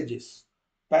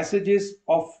passages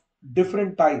of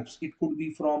different types. It could be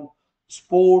from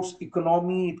sports,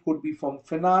 economy, it could be from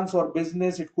finance or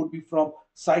business, it could be from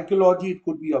psychology, it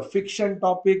could be a fiction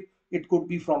topic, it could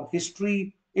be from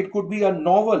history, it could be a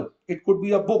novel, it could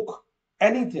be a book,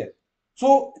 anything.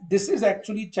 So this is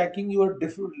actually checking you are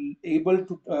able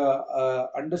to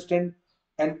understand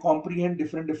and comprehend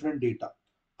different data.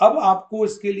 अब आपको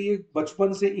इसके लिए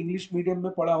बचपन से English medium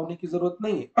में पढ़ा होने की जरूरत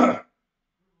नहीं है।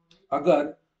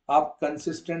 अगर आप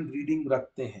कंसिस्टेंट रीडिंग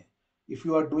रखते हैं, if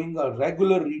you are doing a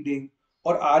regular reading,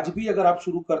 और आज भी अगर आप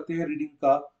शुरू करते हैं रीडिंग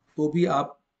का, तो भी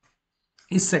आप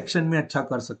इस सेक्शन में अच्छा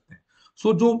कर सकते हैं।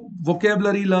 सो जो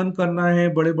वोकेबलरी लर्न करना है,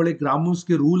 बड़े बड़े ग्रामर्स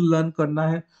के रूल लर्न करना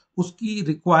है, उसकी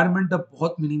रिक्वायरमेंट अब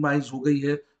बहुत मिनिमाइज हो गई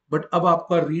है। बट अब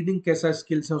आपका रीडिंग कैसा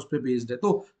स्किल्स है उस पर बेस्ड है।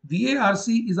 तो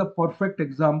वीएआरसी is a perfect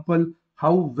example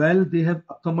how well they have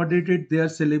accommodated their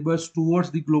syllabus towards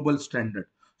the global standard.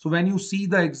 So when you see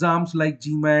the exams like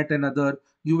GMAT and other,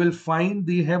 you will find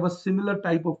they have a similar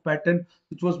type of pattern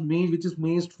which is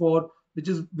made for, which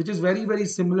is very very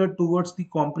similar towards the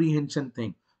comprehension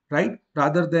thing, right,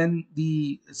 rather than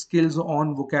the skills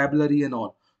on vocabulary and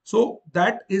all. So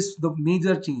that is the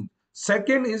major change.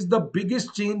 Second is the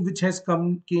biggest change which has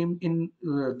came in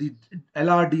the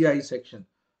LRDI section.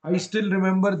 I still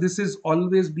remember this has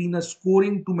always been a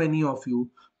scoring to many of you,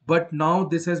 but now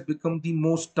this has become the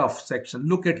most tough section.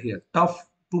 Look at here, tough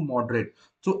to moderate.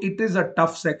 So it is a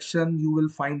tough section, you will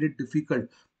find it difficult.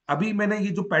 अभी मैंने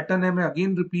ये जो pattern है, मैं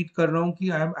again repeat कर रहा हूँ कि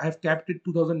I have kept it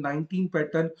 2019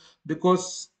 pattern, because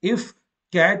if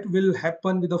cat will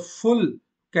happen with a full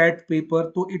cat paper,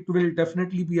 तो it will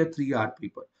definitely be a 3 our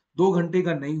paper. 2 घंटे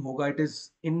का नहीं होगा, इट इज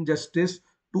इनजस्टिस।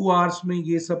 2 आवर्स में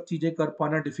ये सब चीजें कर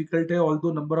पाना डिफिकल्ट है,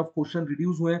 although number of question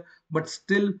reduce हुए हैं, but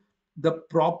still the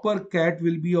proper CAT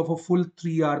will be of a full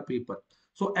 3 hour paper.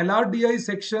 So LRDI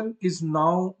section is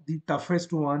now the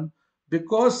toughest one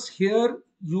because here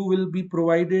you will be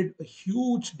provided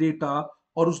huge data,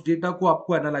 और उस data को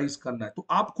आपको analyse करना है। तो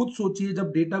आप खुद सोचिए,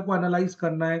 जब डेटा को एनालाइज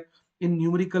करना है इन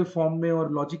न्यूमेरिकल फॉर्म में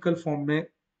और लॉजिकल फॉर्म में,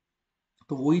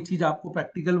 तो वही चीज आपको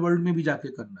प्रैक्टिकल वर्ल्ड में भी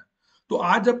जाके करना है। तो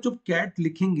आज अब जब कैट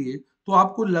लिखेंगे तो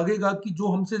आपको लगेगा कि जो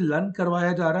हमसे लर्न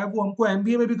करवाया जा रहा है वो हमको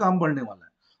एमबीए में भी काम पड़ने वाला है,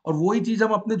 और वही चीज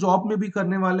हम अपने जॉब में भी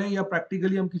करने वाले हैं, या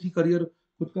प्रैक्टिकली हम किसी करियर,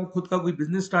 खुद का कोई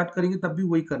बिजनेस स्टार्ट करेंगे तब भी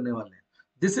वही करने वाले हैं।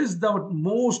 This is the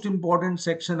most important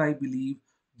section I believe.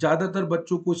 ज्यादातर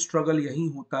बच्चों को स्ट्रगल यही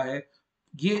होता है।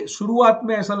 ये शुरुआत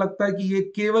में ऐसा लगता है कि ये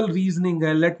केवल रीजनिंग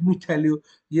है, लेट मी टेल यू,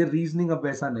 ये रीजनिंग अब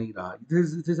वैसा नहीं रहा।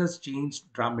 This has changed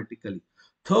dramatically.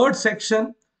 Third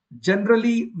section,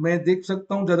 generally मैं देख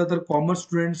सकता हूँ ज्यादातर कॉमर्स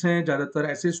स्टूडेंट्स हैं, ज्यादातर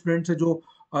ऐसे स्टूडेंट्स हैं जो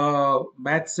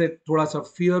मैथ से थोड़ा सा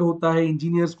फियर होता है,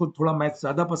 इंजीनियर्स को थोड़ा मैथ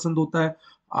ज्यादा पसंद होता है,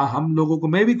 हम लोगों को,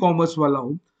 मैं भी कॉमर्स वाला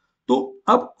हूँ। तो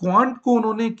अब क्वांट को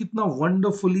उन्होंने कितना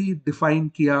वंडरफुली डिफाइन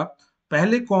किया।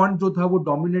 पहले क्वांट जो था वो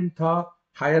डोमिनेंट था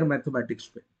हायर मैथमेटिक्स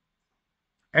पे,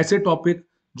 ऐसे टॉपिक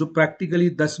जो प्रैक्टिकली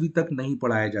 10वीं तक नहीं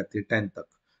पढ़ाए जाते, 10 तक,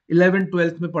 11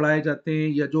 ट्वेल्थ में पढ़ाए जाते हैं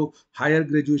या जो हायर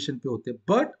ग्रेजुएशन पे होते हैं।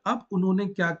 बट अब उन्होंने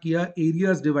क्या किया,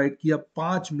 एरियाज डिवाइड किया,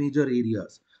 5 मेजर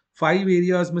एरियाज। 5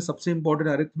 एरियाज में सबसे इंपॉर्टेंट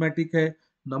अरिथमेटिक है,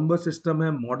 नंबर सिस्टम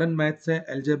है, मॉडर्न मैथ्स है,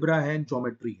 एल्जेब्रा है,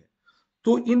 ज्योमेट्री है।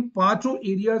 तो इन पांचों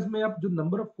एरियाज में अब जो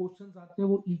नंबर ऑफ क्वेश्चंस आते हैं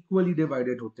वो इक्वली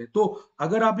डिवाइडेड होते हैं। तो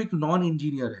अगर आप एक नॉन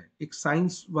इंजीनियर हैं, एक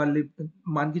साइंस वाले,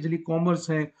 मान के चलिए कॉमर्स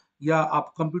हैं, या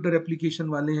आप कंप्यूटर एप्लीकेशन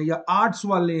वाले हैं, या आर्ट्स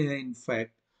वाले हैं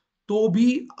इनफैक्ट, तो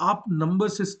भी आप नंबर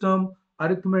सिस्टम,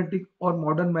 अरिथमेटिक और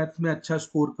मॉडर्न मैथ्स में अच्छा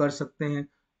स्कोर कर सकते हैं।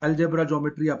 अलजेब्रा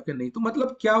ज्योमेट्री आपके नहीं। तो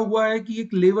मतलब क्या हुआ है कि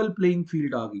एक लेवल प्लेइंग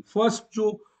फील्ड आ गई। फर्स्ट जो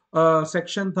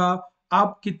सेक्शन था,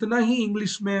 आप कितना ही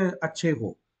इंग्लिश में अच्छे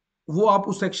हो, वो आप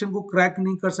उस सेक्शन को क्रैक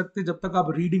नहीं कर सकते जब तक आप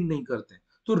रीडिंग नहीं करते।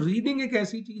 तो रीडिंग एक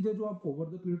ऐसी चीज है जो आप over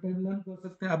the period time learn कर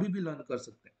सकते हैं, अभी भी लर्न कर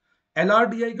सकते हैं।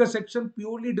 एलआरडीआई का सेक्शन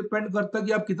प्योरली डिपेंड करता है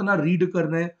कि आप कितना रीड कर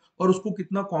रहे हैं और उसको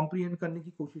कितना कॉम्प्रिहेंड करने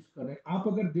की कोशिश कर रहे हैं। आप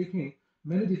अगर देखें,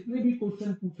 मैंने जितने भी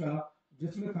क्वेश्चन पूछा,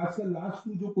 जिसमें खासकर लास्ट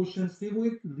टू जो क्वेश्चन थे वो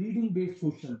एक रीडिंग बेस्ड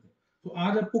क्वेश्चन थे। तो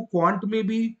आज आपको क्वांट में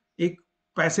भी एक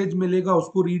पैसेज मिलेगा,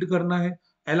 उसको रीड करना है।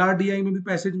 एलआरडीआई में भी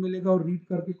पैसेज मिलेगा और रीड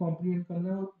करके कॉम्प्रिहेंड करना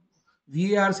है। और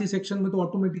वीएआरसी सेक्शन में तो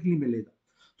ऑटोमेटिकली मिलेगा।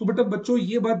 तो बेटा बच्चों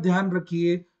ये बात ध्यान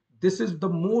रखिए, this is the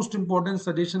most important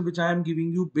suggestion which I am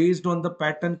giving you based on the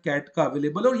pattern cat का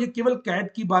अवेलेबल। और ये केवल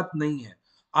कैट की बात नहीं है,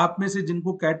 आप में से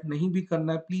जिनको कैट नहीं भी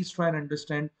करना है, प्लीज ट्राई एंड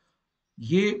अंडरस्टैंड,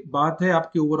 ये बात है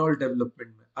आपके ओवरऑल डेवलपमेंट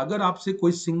में। अगर आपसे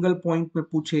कोई सिंगल पॉइंट में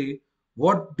पूछे,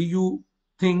 what do you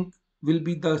think will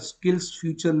be the skills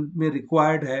future में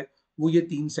रिक्वायर्ड है, वो ये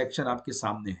 3 सेक्शन आपके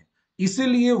सामने है।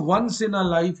 इसीलिए once in a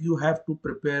life you have to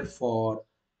prepare for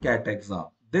cat exam.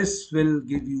 This will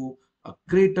give you a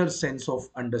greater sense of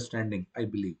understanding, I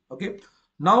believe. Okay,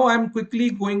 now I am quickly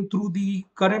going through the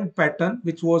current pattern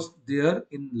which was there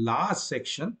in last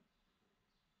section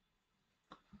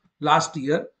last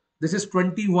year. This is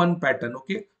 21 pattern.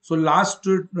 Okay, so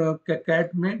last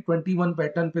cat में 21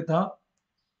 pattern पे था,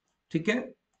 ठीक है।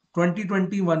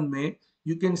 2021 में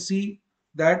you can see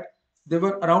that there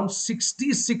were around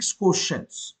 66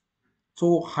 questions.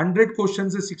 So 100 question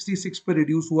से 66 पे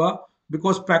reduce हुआ,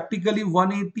 because practically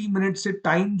 180 minute से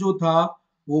टाइम जो था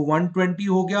वो 120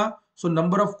 हो गया। सो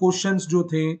नंबर ऑफ क्वेश्चंस जो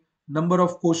थे, नंबर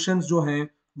ऑफ क्वेश्चंस जो हैं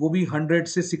वो भी 100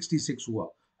 से 66 हुआ।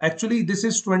 एक्चुअली दिस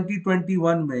इज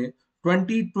 2021 में।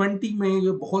 2020 में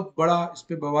ये बहुत बड़ा इस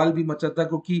पे बवाल भी मचा था,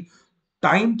 क्योंकि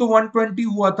टाइम तो 120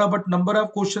 हुआ था बट नंबर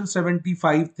ऑफ क्वेश्चन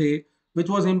 75 थे, विच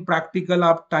वॉज इम्प्रैक्टिकल।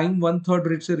 आप टाइम 1/3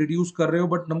 रेट से रिड्यूस कर रहे हो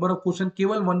बट नंबर ऑफ क्वेश्चन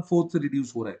केवल 1/4 से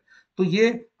रिड्यूस हो रहे हैं। तो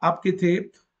ये आपके थे।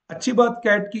 अच्छी बात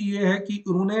कैट की ये है कि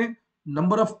उन्होंने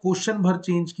नंबर ऑफ क्वेश्चन भर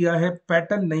चेंज किया है,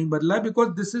 पैटर्न नहीं बदला है, because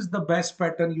this is the best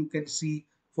pattern you can see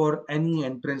for any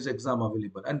entrance exam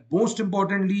available. And most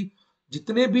importantly,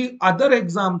 जितने भी अदर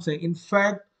एग्जाम्स हैं,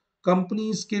 इनफैक्ट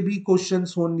कंपनीज के भी क्वेश्चन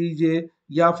सुन लीजिए,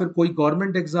 या फिर कोई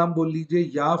गवर्नमेंट एग्जाम बोल लीजिए,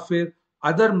 या फिर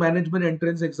अदर मैनेजमेंट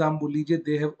एंट्रेंस एग्जाम बोल लीजिए,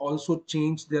 they have also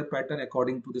change their pattern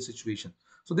according to the situation.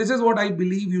 So this is what I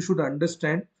believe you should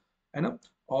understand, है ना।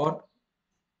 और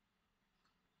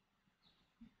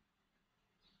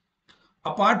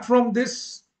apart from this,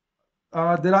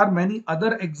 there are many other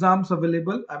exams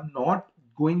available. I'm not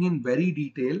going in very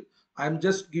detail. I'm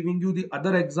just giving you the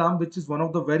other exam, which is one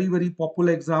of the very, very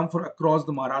popular exam for across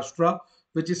the Maharashtra,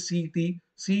 which is CET.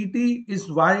 CET is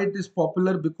why it is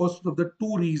popular because of the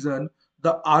two reason.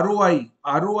 The ROI.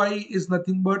 ROI is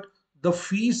nothing but the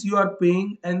fees you are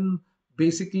paying and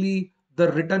basically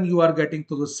the return you are getting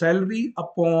to the salary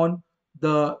upon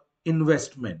the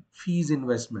investment, fees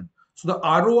investment. So the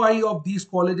ROI of these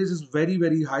colleges is very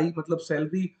very high. मतलब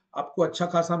salary आपको अच्छा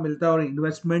खासा मिलता है और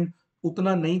investment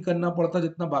उतना नहीं करना पड़ता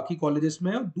जितना बाकी कॉलेजेस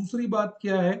में है। और दूसरी बात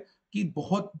क्या है कि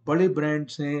बहुत बड़े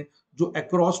ब्रांड्स हैं जो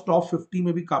अक्रॉस टॉप 50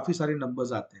 में भी काफी सारे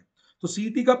नंबर्स आते हैं। तो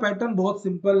सीटी का पैटर्न बहुत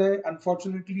सिंपल है।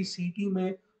 अनफॉर्चुनेटली सीटी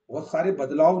में बहुत सारे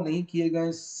बदलाव नहीं किए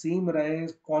गए, सेम रहे,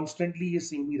 कॉन्स्टेंटली ये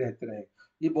सेम ही रहते रहे,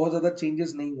 ये बहुत ज्यादा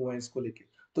चेंजेस नहीं हुए हैं इसको लेके।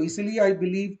 तो इसीलिए आई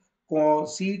बिलीव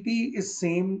सीटी इज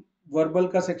सेम। वर्बल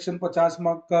का सेक्शन 50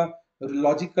 मार्क का,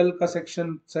 लॉजिकल का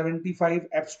section 75,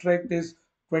 abstract is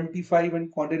 25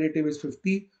 and quantitative is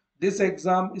 50. This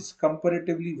exam is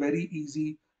comparatively very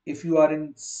easy. If you are in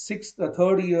sixth or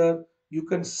third year, you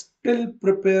can still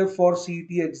prepare for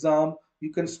CET exam.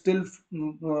 You can still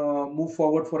move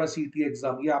forward for a CET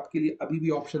exam. ये आपके लिए अभी भी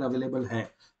option available है,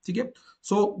 ठीक है।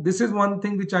 So this is one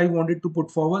thing which I wanted to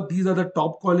put forward. These are the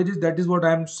top colleges. That is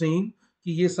what I am saying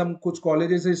कि ये सब कुछ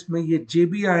कॉलेजेस है, इसमें ये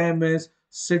JBIMS,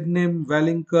 Sydenham,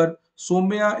 वेलिंकर,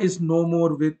 Saumya is no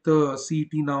more with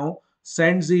CET now,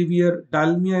 Saint Xavier,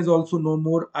 Dalmia is also no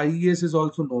more, IES is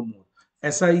also no more,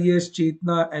 SIES,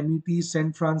 Chetna, MET,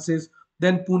 Saint Francis,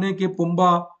 Then Pune ke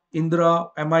Pumba, Indra,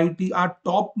 MIT are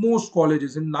topmost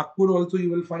colleges. In Nagpur also you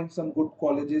will find some good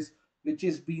colleges which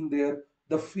is been there.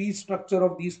 The fee structure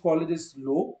of these colleges is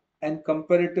low, and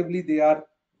comparatively they are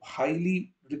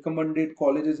highly recommended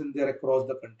colleges in there across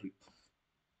the country.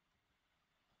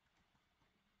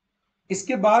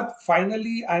 इसके बाद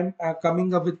finally I am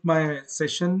coming up with my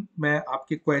session. मैं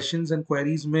आपके questions and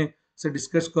queries में से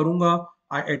discuss करूंगा.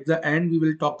 At the end we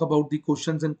will talk about the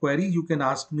questions and queries. You can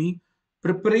ask me.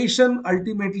 Preparation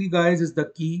ultimately, guys, is the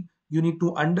key. You need to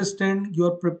understand your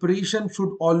preparation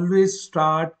should always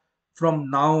start from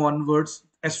now onwards.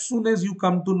 As soon as you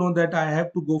come to know that I have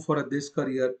to go for this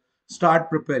career, start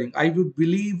preparing. I would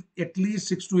believe at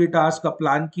least 6 to 8 hours का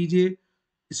plan कीजिए.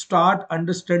 Start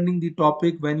understanding the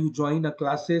topic. When you join a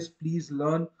classes, please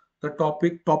learn the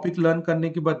topic learn करने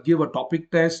के बाद give a topic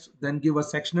test, then give a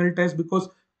sectional test, because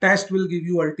test will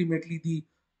give you ultimately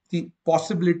the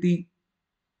possibility,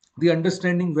 the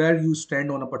understanding where you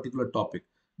stand on a particular topic.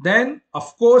 Then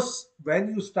of course when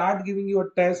you start giving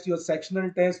your test, your sectional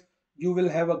test, you will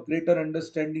have a greater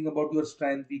understanding about your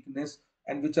strength, weakness,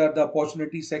 and which are the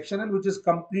opportunity section and which is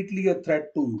completely a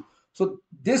threat to you. So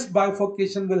this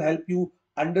bifurcation will help you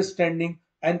understanding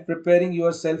and preparing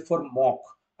yourself for mock.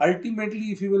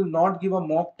 Ultimately, if you will not give a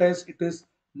mock test, it is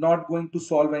not going to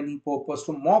solve any purpose.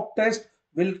 So mock test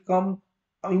will come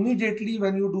immediately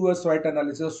when you do a SWOT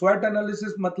analysis. SWOT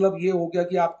analysis मतलब ये हो गया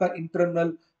कि आपका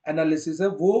internal analysis है,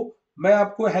 वो मैं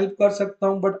आपको help कर सकता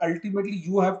हूँ, but ultimately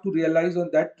you have to realize,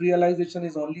 on that realization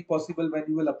is only possible when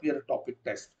you will appear a topic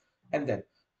test. And then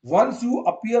once you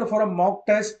appear for a mock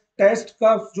test, test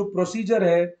का जो procedure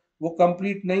है वो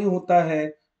complete नहीं होता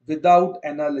है without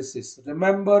analysis.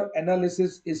 Remember,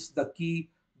 analysis is the key.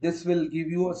 This will give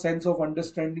you a sense of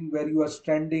understanding where you are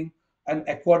standing, and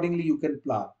accordingly you can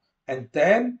plan, and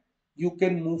then you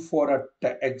can move for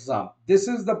a exam. This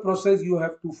is the process you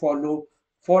have to follow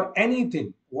for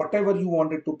anything, whatever you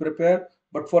wanted to prepare.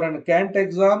 But for an cant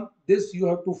exam, this you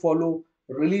have to follow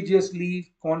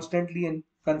religiously, constantly, and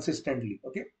consistently.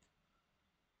 Okay.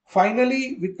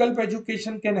 Finally, Vikalp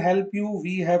Education can help you.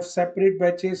 We have separate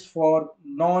batches for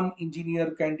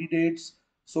non-engineer candidates.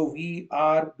 So we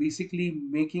are basically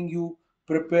making you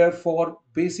prepare for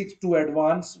basics to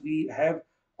advance. We have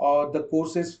the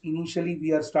courses initially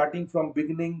we are starting from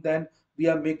beginning, then we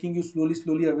are making you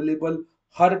slowly available.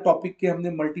 Her topic के हमने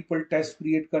multiple test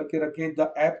create करके रखे हैं.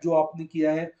 The app जो आपने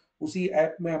किया है उसी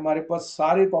ऐप में हमारे पास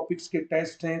सारे टॉपिक्स के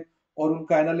टेस्ट हैं और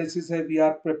उनका एनालिसिस है. We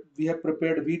have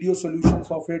prepared video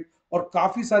solutions of it, और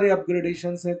काफी सारे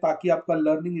अपग्रेडेशंस हैं ताकि आपका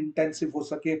लर्निंग इंटेंसिव हो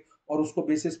सके और उसको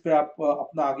बेसिस पे आप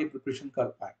अपना आगे प्रिपरेशन कर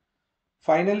पाए.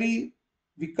 Finally,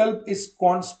 Vikalp is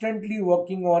constantly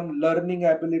working on learning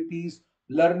abilities.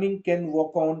 Learning can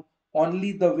work on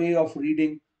only the way of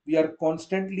reading. We are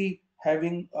constantly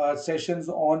having sessions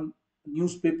on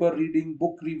newspaper reading,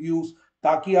 book reviews,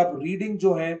 ताकि आप रीडिंग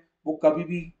जो है वो कभी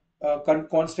भी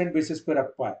कांस्टेंट बेसिस पे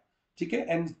रख पाए. ठीक है.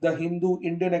 And the Hindu,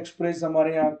 Indian express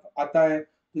हमारे यहाँ आता है,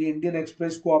 तो ये इंडियन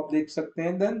एक्सप्रेस को आप देख सकते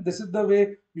हैं. Then this is the way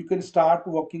you can start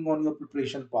working on your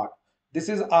preparation part. This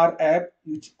is our app,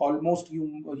 which almost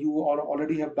you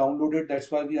already have downloaded.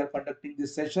 That's why we are conducting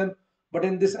this session. But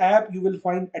in this app, you will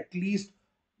find at least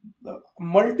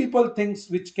multiple things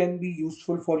which can be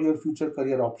useful for your future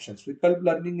career options. Vikalp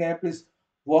Learning app is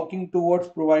working towards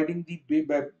providing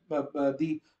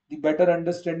the better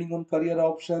understanding on career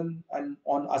option and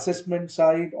on assessment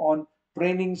side, on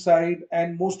training side,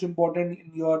 and most important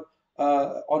in your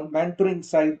on mentoring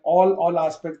side. All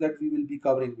aspects that we will be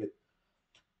covering with.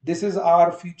 This is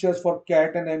our features for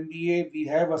CAT and MBA. We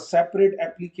have a separate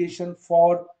application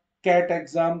for CAT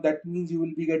exam. That means you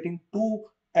will be getting two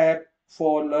app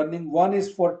for learning. One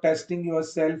is for testing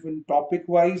yourself in topic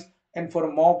wise, and for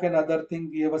mock and other thing,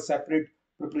 we have a separate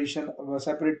preparation, a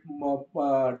separate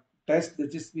test,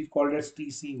 which is we call it as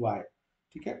TCY.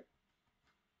 Okay.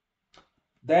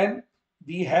 Then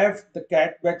we have the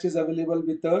CAT batches available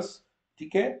with us.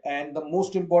 Okay, and the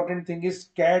most important thing is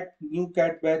new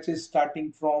CAT batch is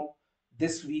starting from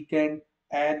this weekend,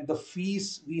 and the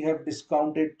fees we have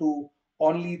discounted to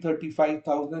only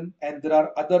 35,000, and there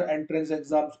are other entrance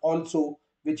exams also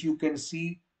which you can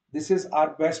see. This is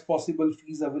our best possible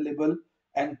fees available,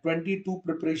 and 22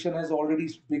 preparation has already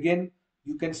begun.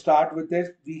 You can start with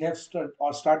it. We have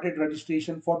started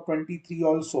registration for 23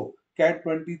 also. CAT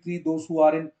 23, those who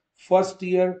are in first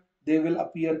year, they will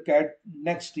appear CAT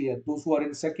next year. Those who are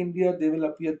in second year, they will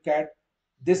appear CAT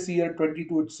this year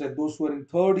 22 itself. Those who are in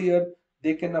third year,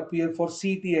 they can appear for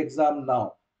CT exam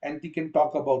now, and they can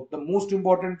talk about. The most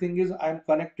important thing is I'm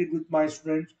connected with my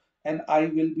students, and I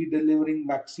will be delivering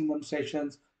maximum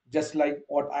sessions just like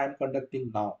what I am conducting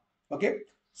now. Okay.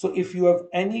 So if you have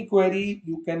any query,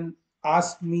 you can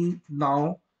ask me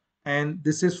now. And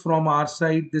this is from our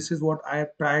side. This is what I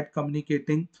have tried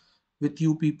communicating with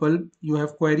you people. You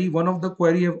have query. One of the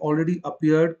query have already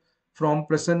appeared from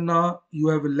Prasanna. You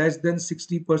have less than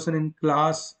 60% in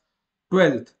class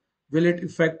 12th. Will it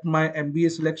affect my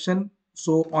MBA selection?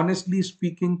 So honestly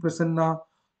speaking, Prasanna,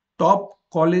 top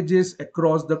colleges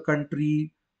across the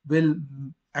country will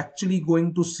actually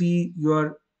going to see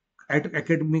your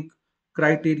academic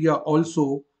criteria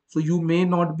also. So you may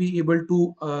not be able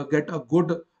to get a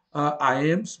good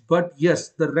IIMs, but yes,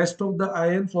 the rest of the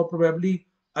IIMs or probably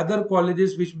other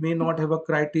colleges which may not have a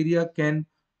criteria can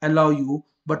allow you.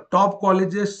 But top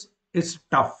colleges is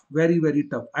tough, very, very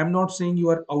tough. I'm not saying you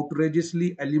are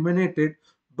outrageously eliminated,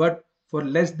 but for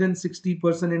less than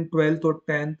 60% in 12th or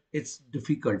 10th, it's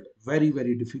difficult, very,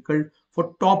 very difficult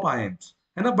for top IIMs.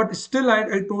 But still,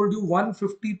 I told you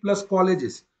 150 plus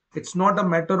colleges. It's not a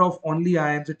matter of only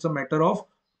IIMs, it's a matter of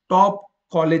top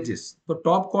colleges. So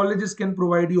top colleges can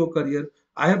provide you a career.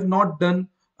 I have not done,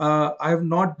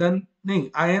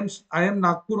 nahin, I am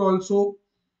Nagpur also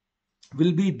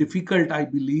will be difficult, I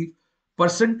believe.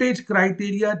 Percentage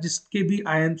criteria जिसके भी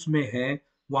IIMs में है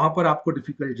वहां पर आपको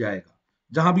difficult जाएगा,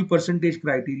 जहां भी परसेंटेज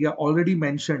क्राइटेरिया ऑलरेडी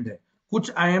मेंशन्ड है.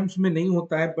 कुछ आईएम्स में नहीं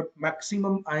होता है, बट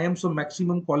मैक्सिमम आईएम्स और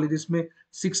मैक्सिमम कॉलेजेस में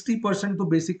 60% तो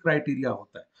बेसिक क्राइटेरिया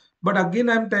होता है. But again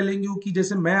I am telling you कि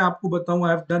जैसे मैं आपको बताऊं,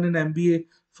 I have done an MBA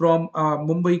from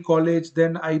Mumbai College.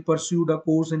 Then I pursued a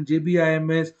course in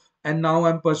JBIMS, and now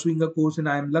I'm pursuing a course in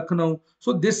IIM Lucknow.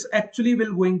 So this actually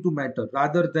will going to matter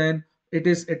rather than it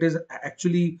is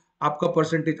actually आपका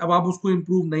percentage. अब आप उसको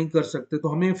improve नहीं कर सकते, तो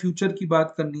हमें future की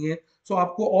बात करनी है. सो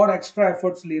आपको और एक्स्ट्रा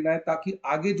एफर्ट्स लेना है ताकि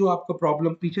आगे जो आपका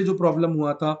प्रॉब्लम, पीछे जो प्रॉब्लम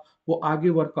हुआ था, वो आगे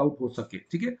वर्कआउट हो सके.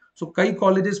 ठीक है. सो कई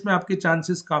कॉलेजेस में आपके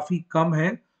चांसेस काफी कम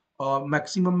है और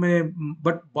मैक्सिमम में,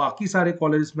 बट बाकी सारे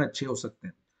कॉलेजेस में अच्छे हो सकते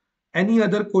हैं. Any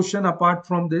other question apart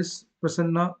from this,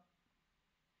 Prasanna?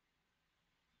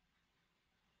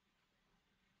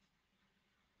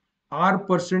 Are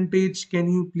percentage, can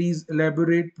you please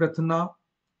elaborate, Prathna?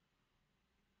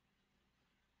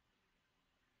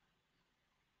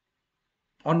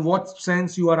 On what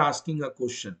sense you are asking a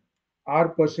question? R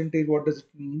percentage, what does it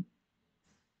mean?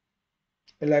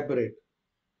 Elaborate.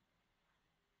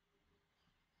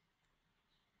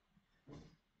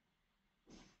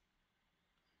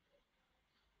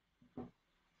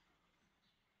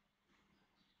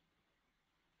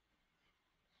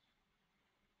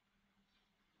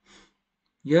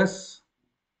 Yes.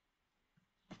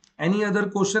 Any other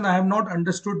question? I have not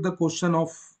understood the question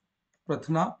of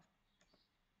Prathna.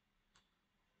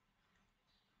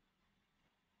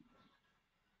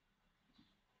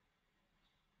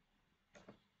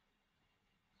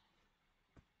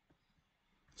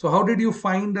 So how did you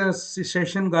find the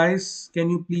session, guys?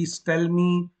 Can you please tell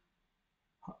me?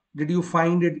 Did you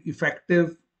find it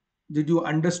effective? Did you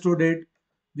understood it?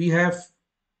 We have.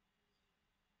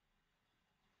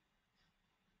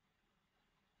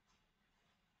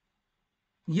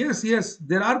 Yes, yes,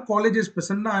 there are colleges,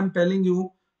 Prasanna, I'm telling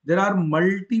you, there are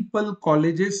multiple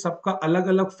colleges, सबका अलग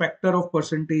अलग factor of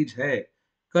percentage है.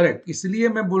 Correct, इसलिए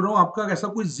मैं बोल रहा हूँ आपका ऐसा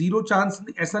कोई जीरो चांस,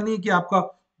 ऐसा नहीं है कि आपका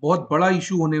बहुत बड़ा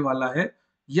इशू होने वाला है.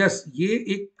 यस, ये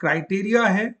एक क्राइटेरिया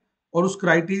है और उस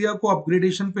क्राइटेरिया को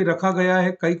अपग्रेडेशन पे रखा गया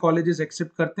है. कई कॉलेजेस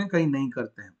एक्सेप्ट करते हैं, कई नहीं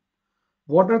करते हैं.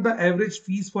 What are the average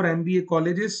fees for MBA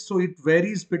colleges? So it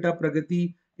varies, Pita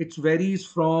Pragati. It varies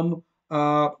from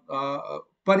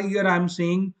per year. I'm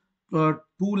saying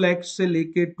 2 lakh से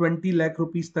लेके 20 lakh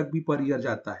रुपीस तक भी पर ईयर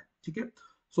जाता है. ठीक है.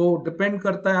 सो डिपेंड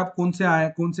करता है आप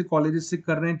कौन से कॉलेजेस से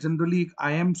कर रहे हैं. जनरली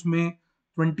आईएम्स में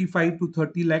 25 to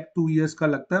 30 lakh 2 years का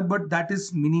लगता है, but that is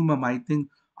minimum. I think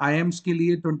IIMs के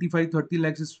लिए 25-30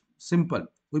 lakhs इज सिंपल,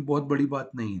 कोई बहुत बड़ी बात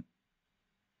नहीं है.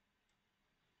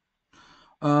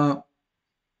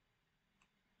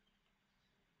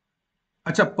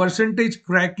 अच्छा, percentage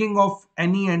cracking of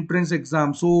any entrance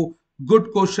exam. So good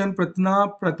question,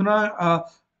 प्रथना.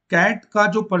 Cat का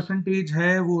जो परसेंटेज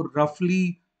है वो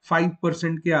रफली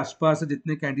 5% के आसपास है,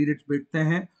 जितने कैंडिडेट्स बैठते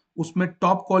हैं उसमें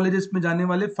टॉप कॉलेजेस में जाने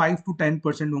वाले 5 to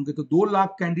 10% होंगे. तो 2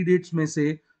 लाख कैंडिडेट्स में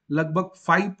से लगभग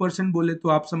 5% बोले तो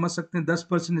आप समझ सकते हैं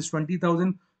 10% इज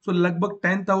 20,000. सो लगभग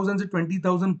 10,000 से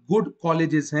 20,000 गुड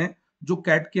कॉलेजेस हैं जो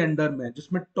कैट के अंडर में है,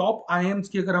 जिसमें टॉप आईएम्स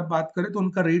की अगर आप बात करें तो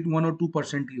उनका रेट 1 or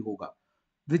 2% ही होगा,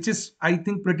 which is I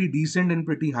think pretty decent and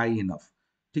pretty high enough.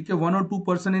 ठीक है. 1 or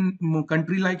 2% in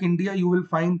country like India you will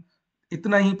find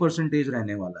इतना ही परसेंटेज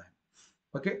रहने वाला है.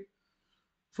 Okay.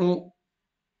 So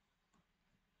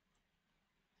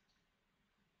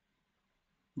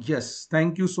yes,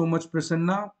 thank you so much,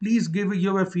 Prasanna. Please give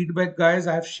your feedback, guys.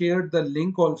 I have shared the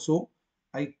link also.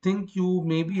 I think you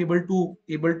may be able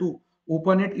to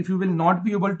open it. If you will not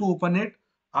be able to open it,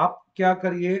 आप क्या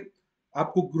करिए,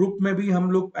 आपको group में भी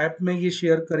हम लोग app में ये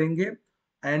शेयर करेंगे,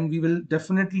 and we will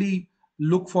definitely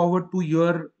look forward to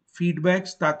your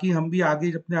feedbacks, ताकि हम भी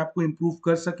आगे अपने आप को इम्प्रूव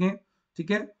कर सकें।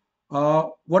 ठीक है।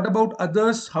 What about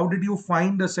others, how did you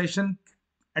find the session?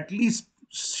 At least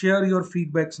share your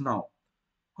feedbacks now.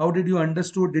 How did you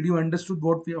understood? Did you understood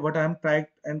what I am tried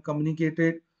and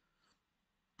communicated?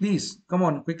 Please come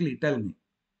on, quickly tell me.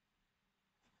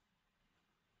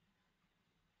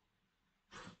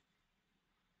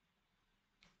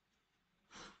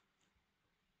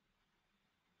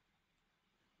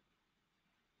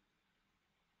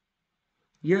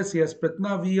 Yes, yes,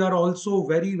 Pratna, we are also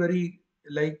very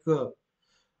like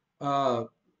uh,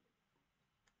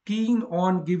 keen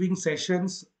on giving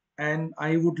sessions, and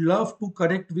I would love to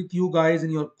connect with you guys in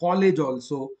your college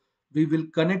also. We will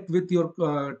connect with your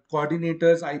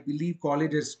coordinators. I believe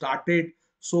college has started,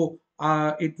 so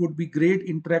it would be great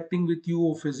interacting with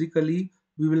you physically.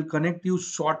 We will connect you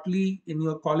shortly in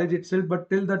your college itself, but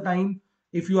till the time,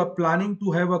 if you are planning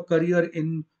to have a career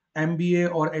in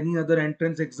MBA or any other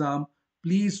entrance exam,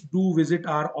 please do visit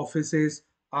our offices.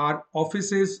 Our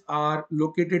offices are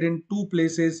located in two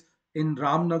places, in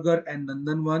Ramnagar and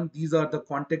Nandanwan. These are the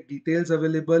contact details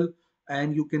available,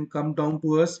 and you can come down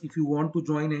to us if you want to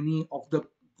join any of the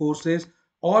courses,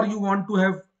 or you want to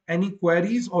have any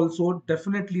queries also.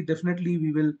 Definitely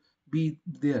we will be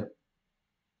there.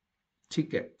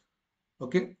 ठीक है.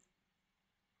 Okay.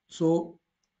 So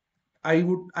I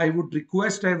would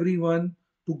request everyone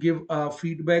to give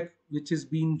feedback which is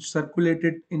being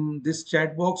circulated in this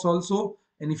chat box also.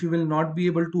 And if you will not be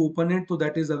able to open it, so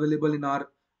that is available in our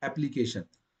application.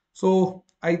 So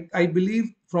I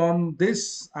believe from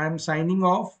this I am signing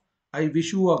off. I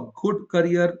wish you a good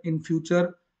career in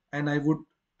future, and I would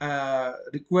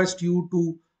request you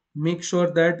to make sure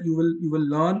that you will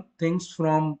learn things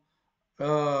from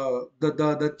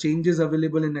the changes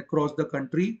available in across the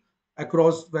country,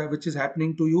 across which is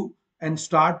happening to you, and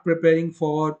start preparing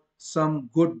for some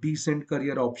good decent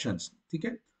career options.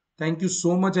 Okay. Thank you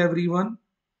so much everyone.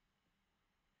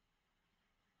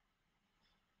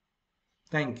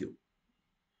 Thank you.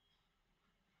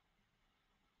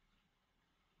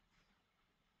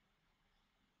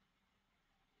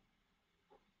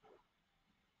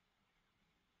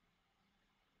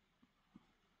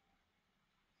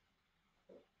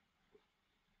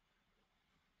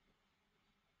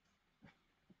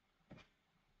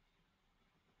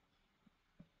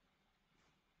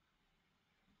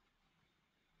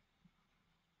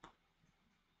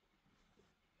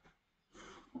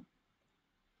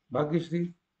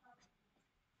 Bhagyashree.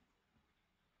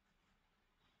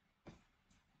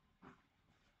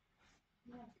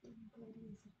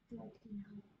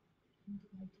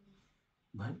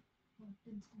 भाई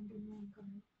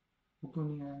वो क्यों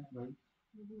नहीं आया भाई?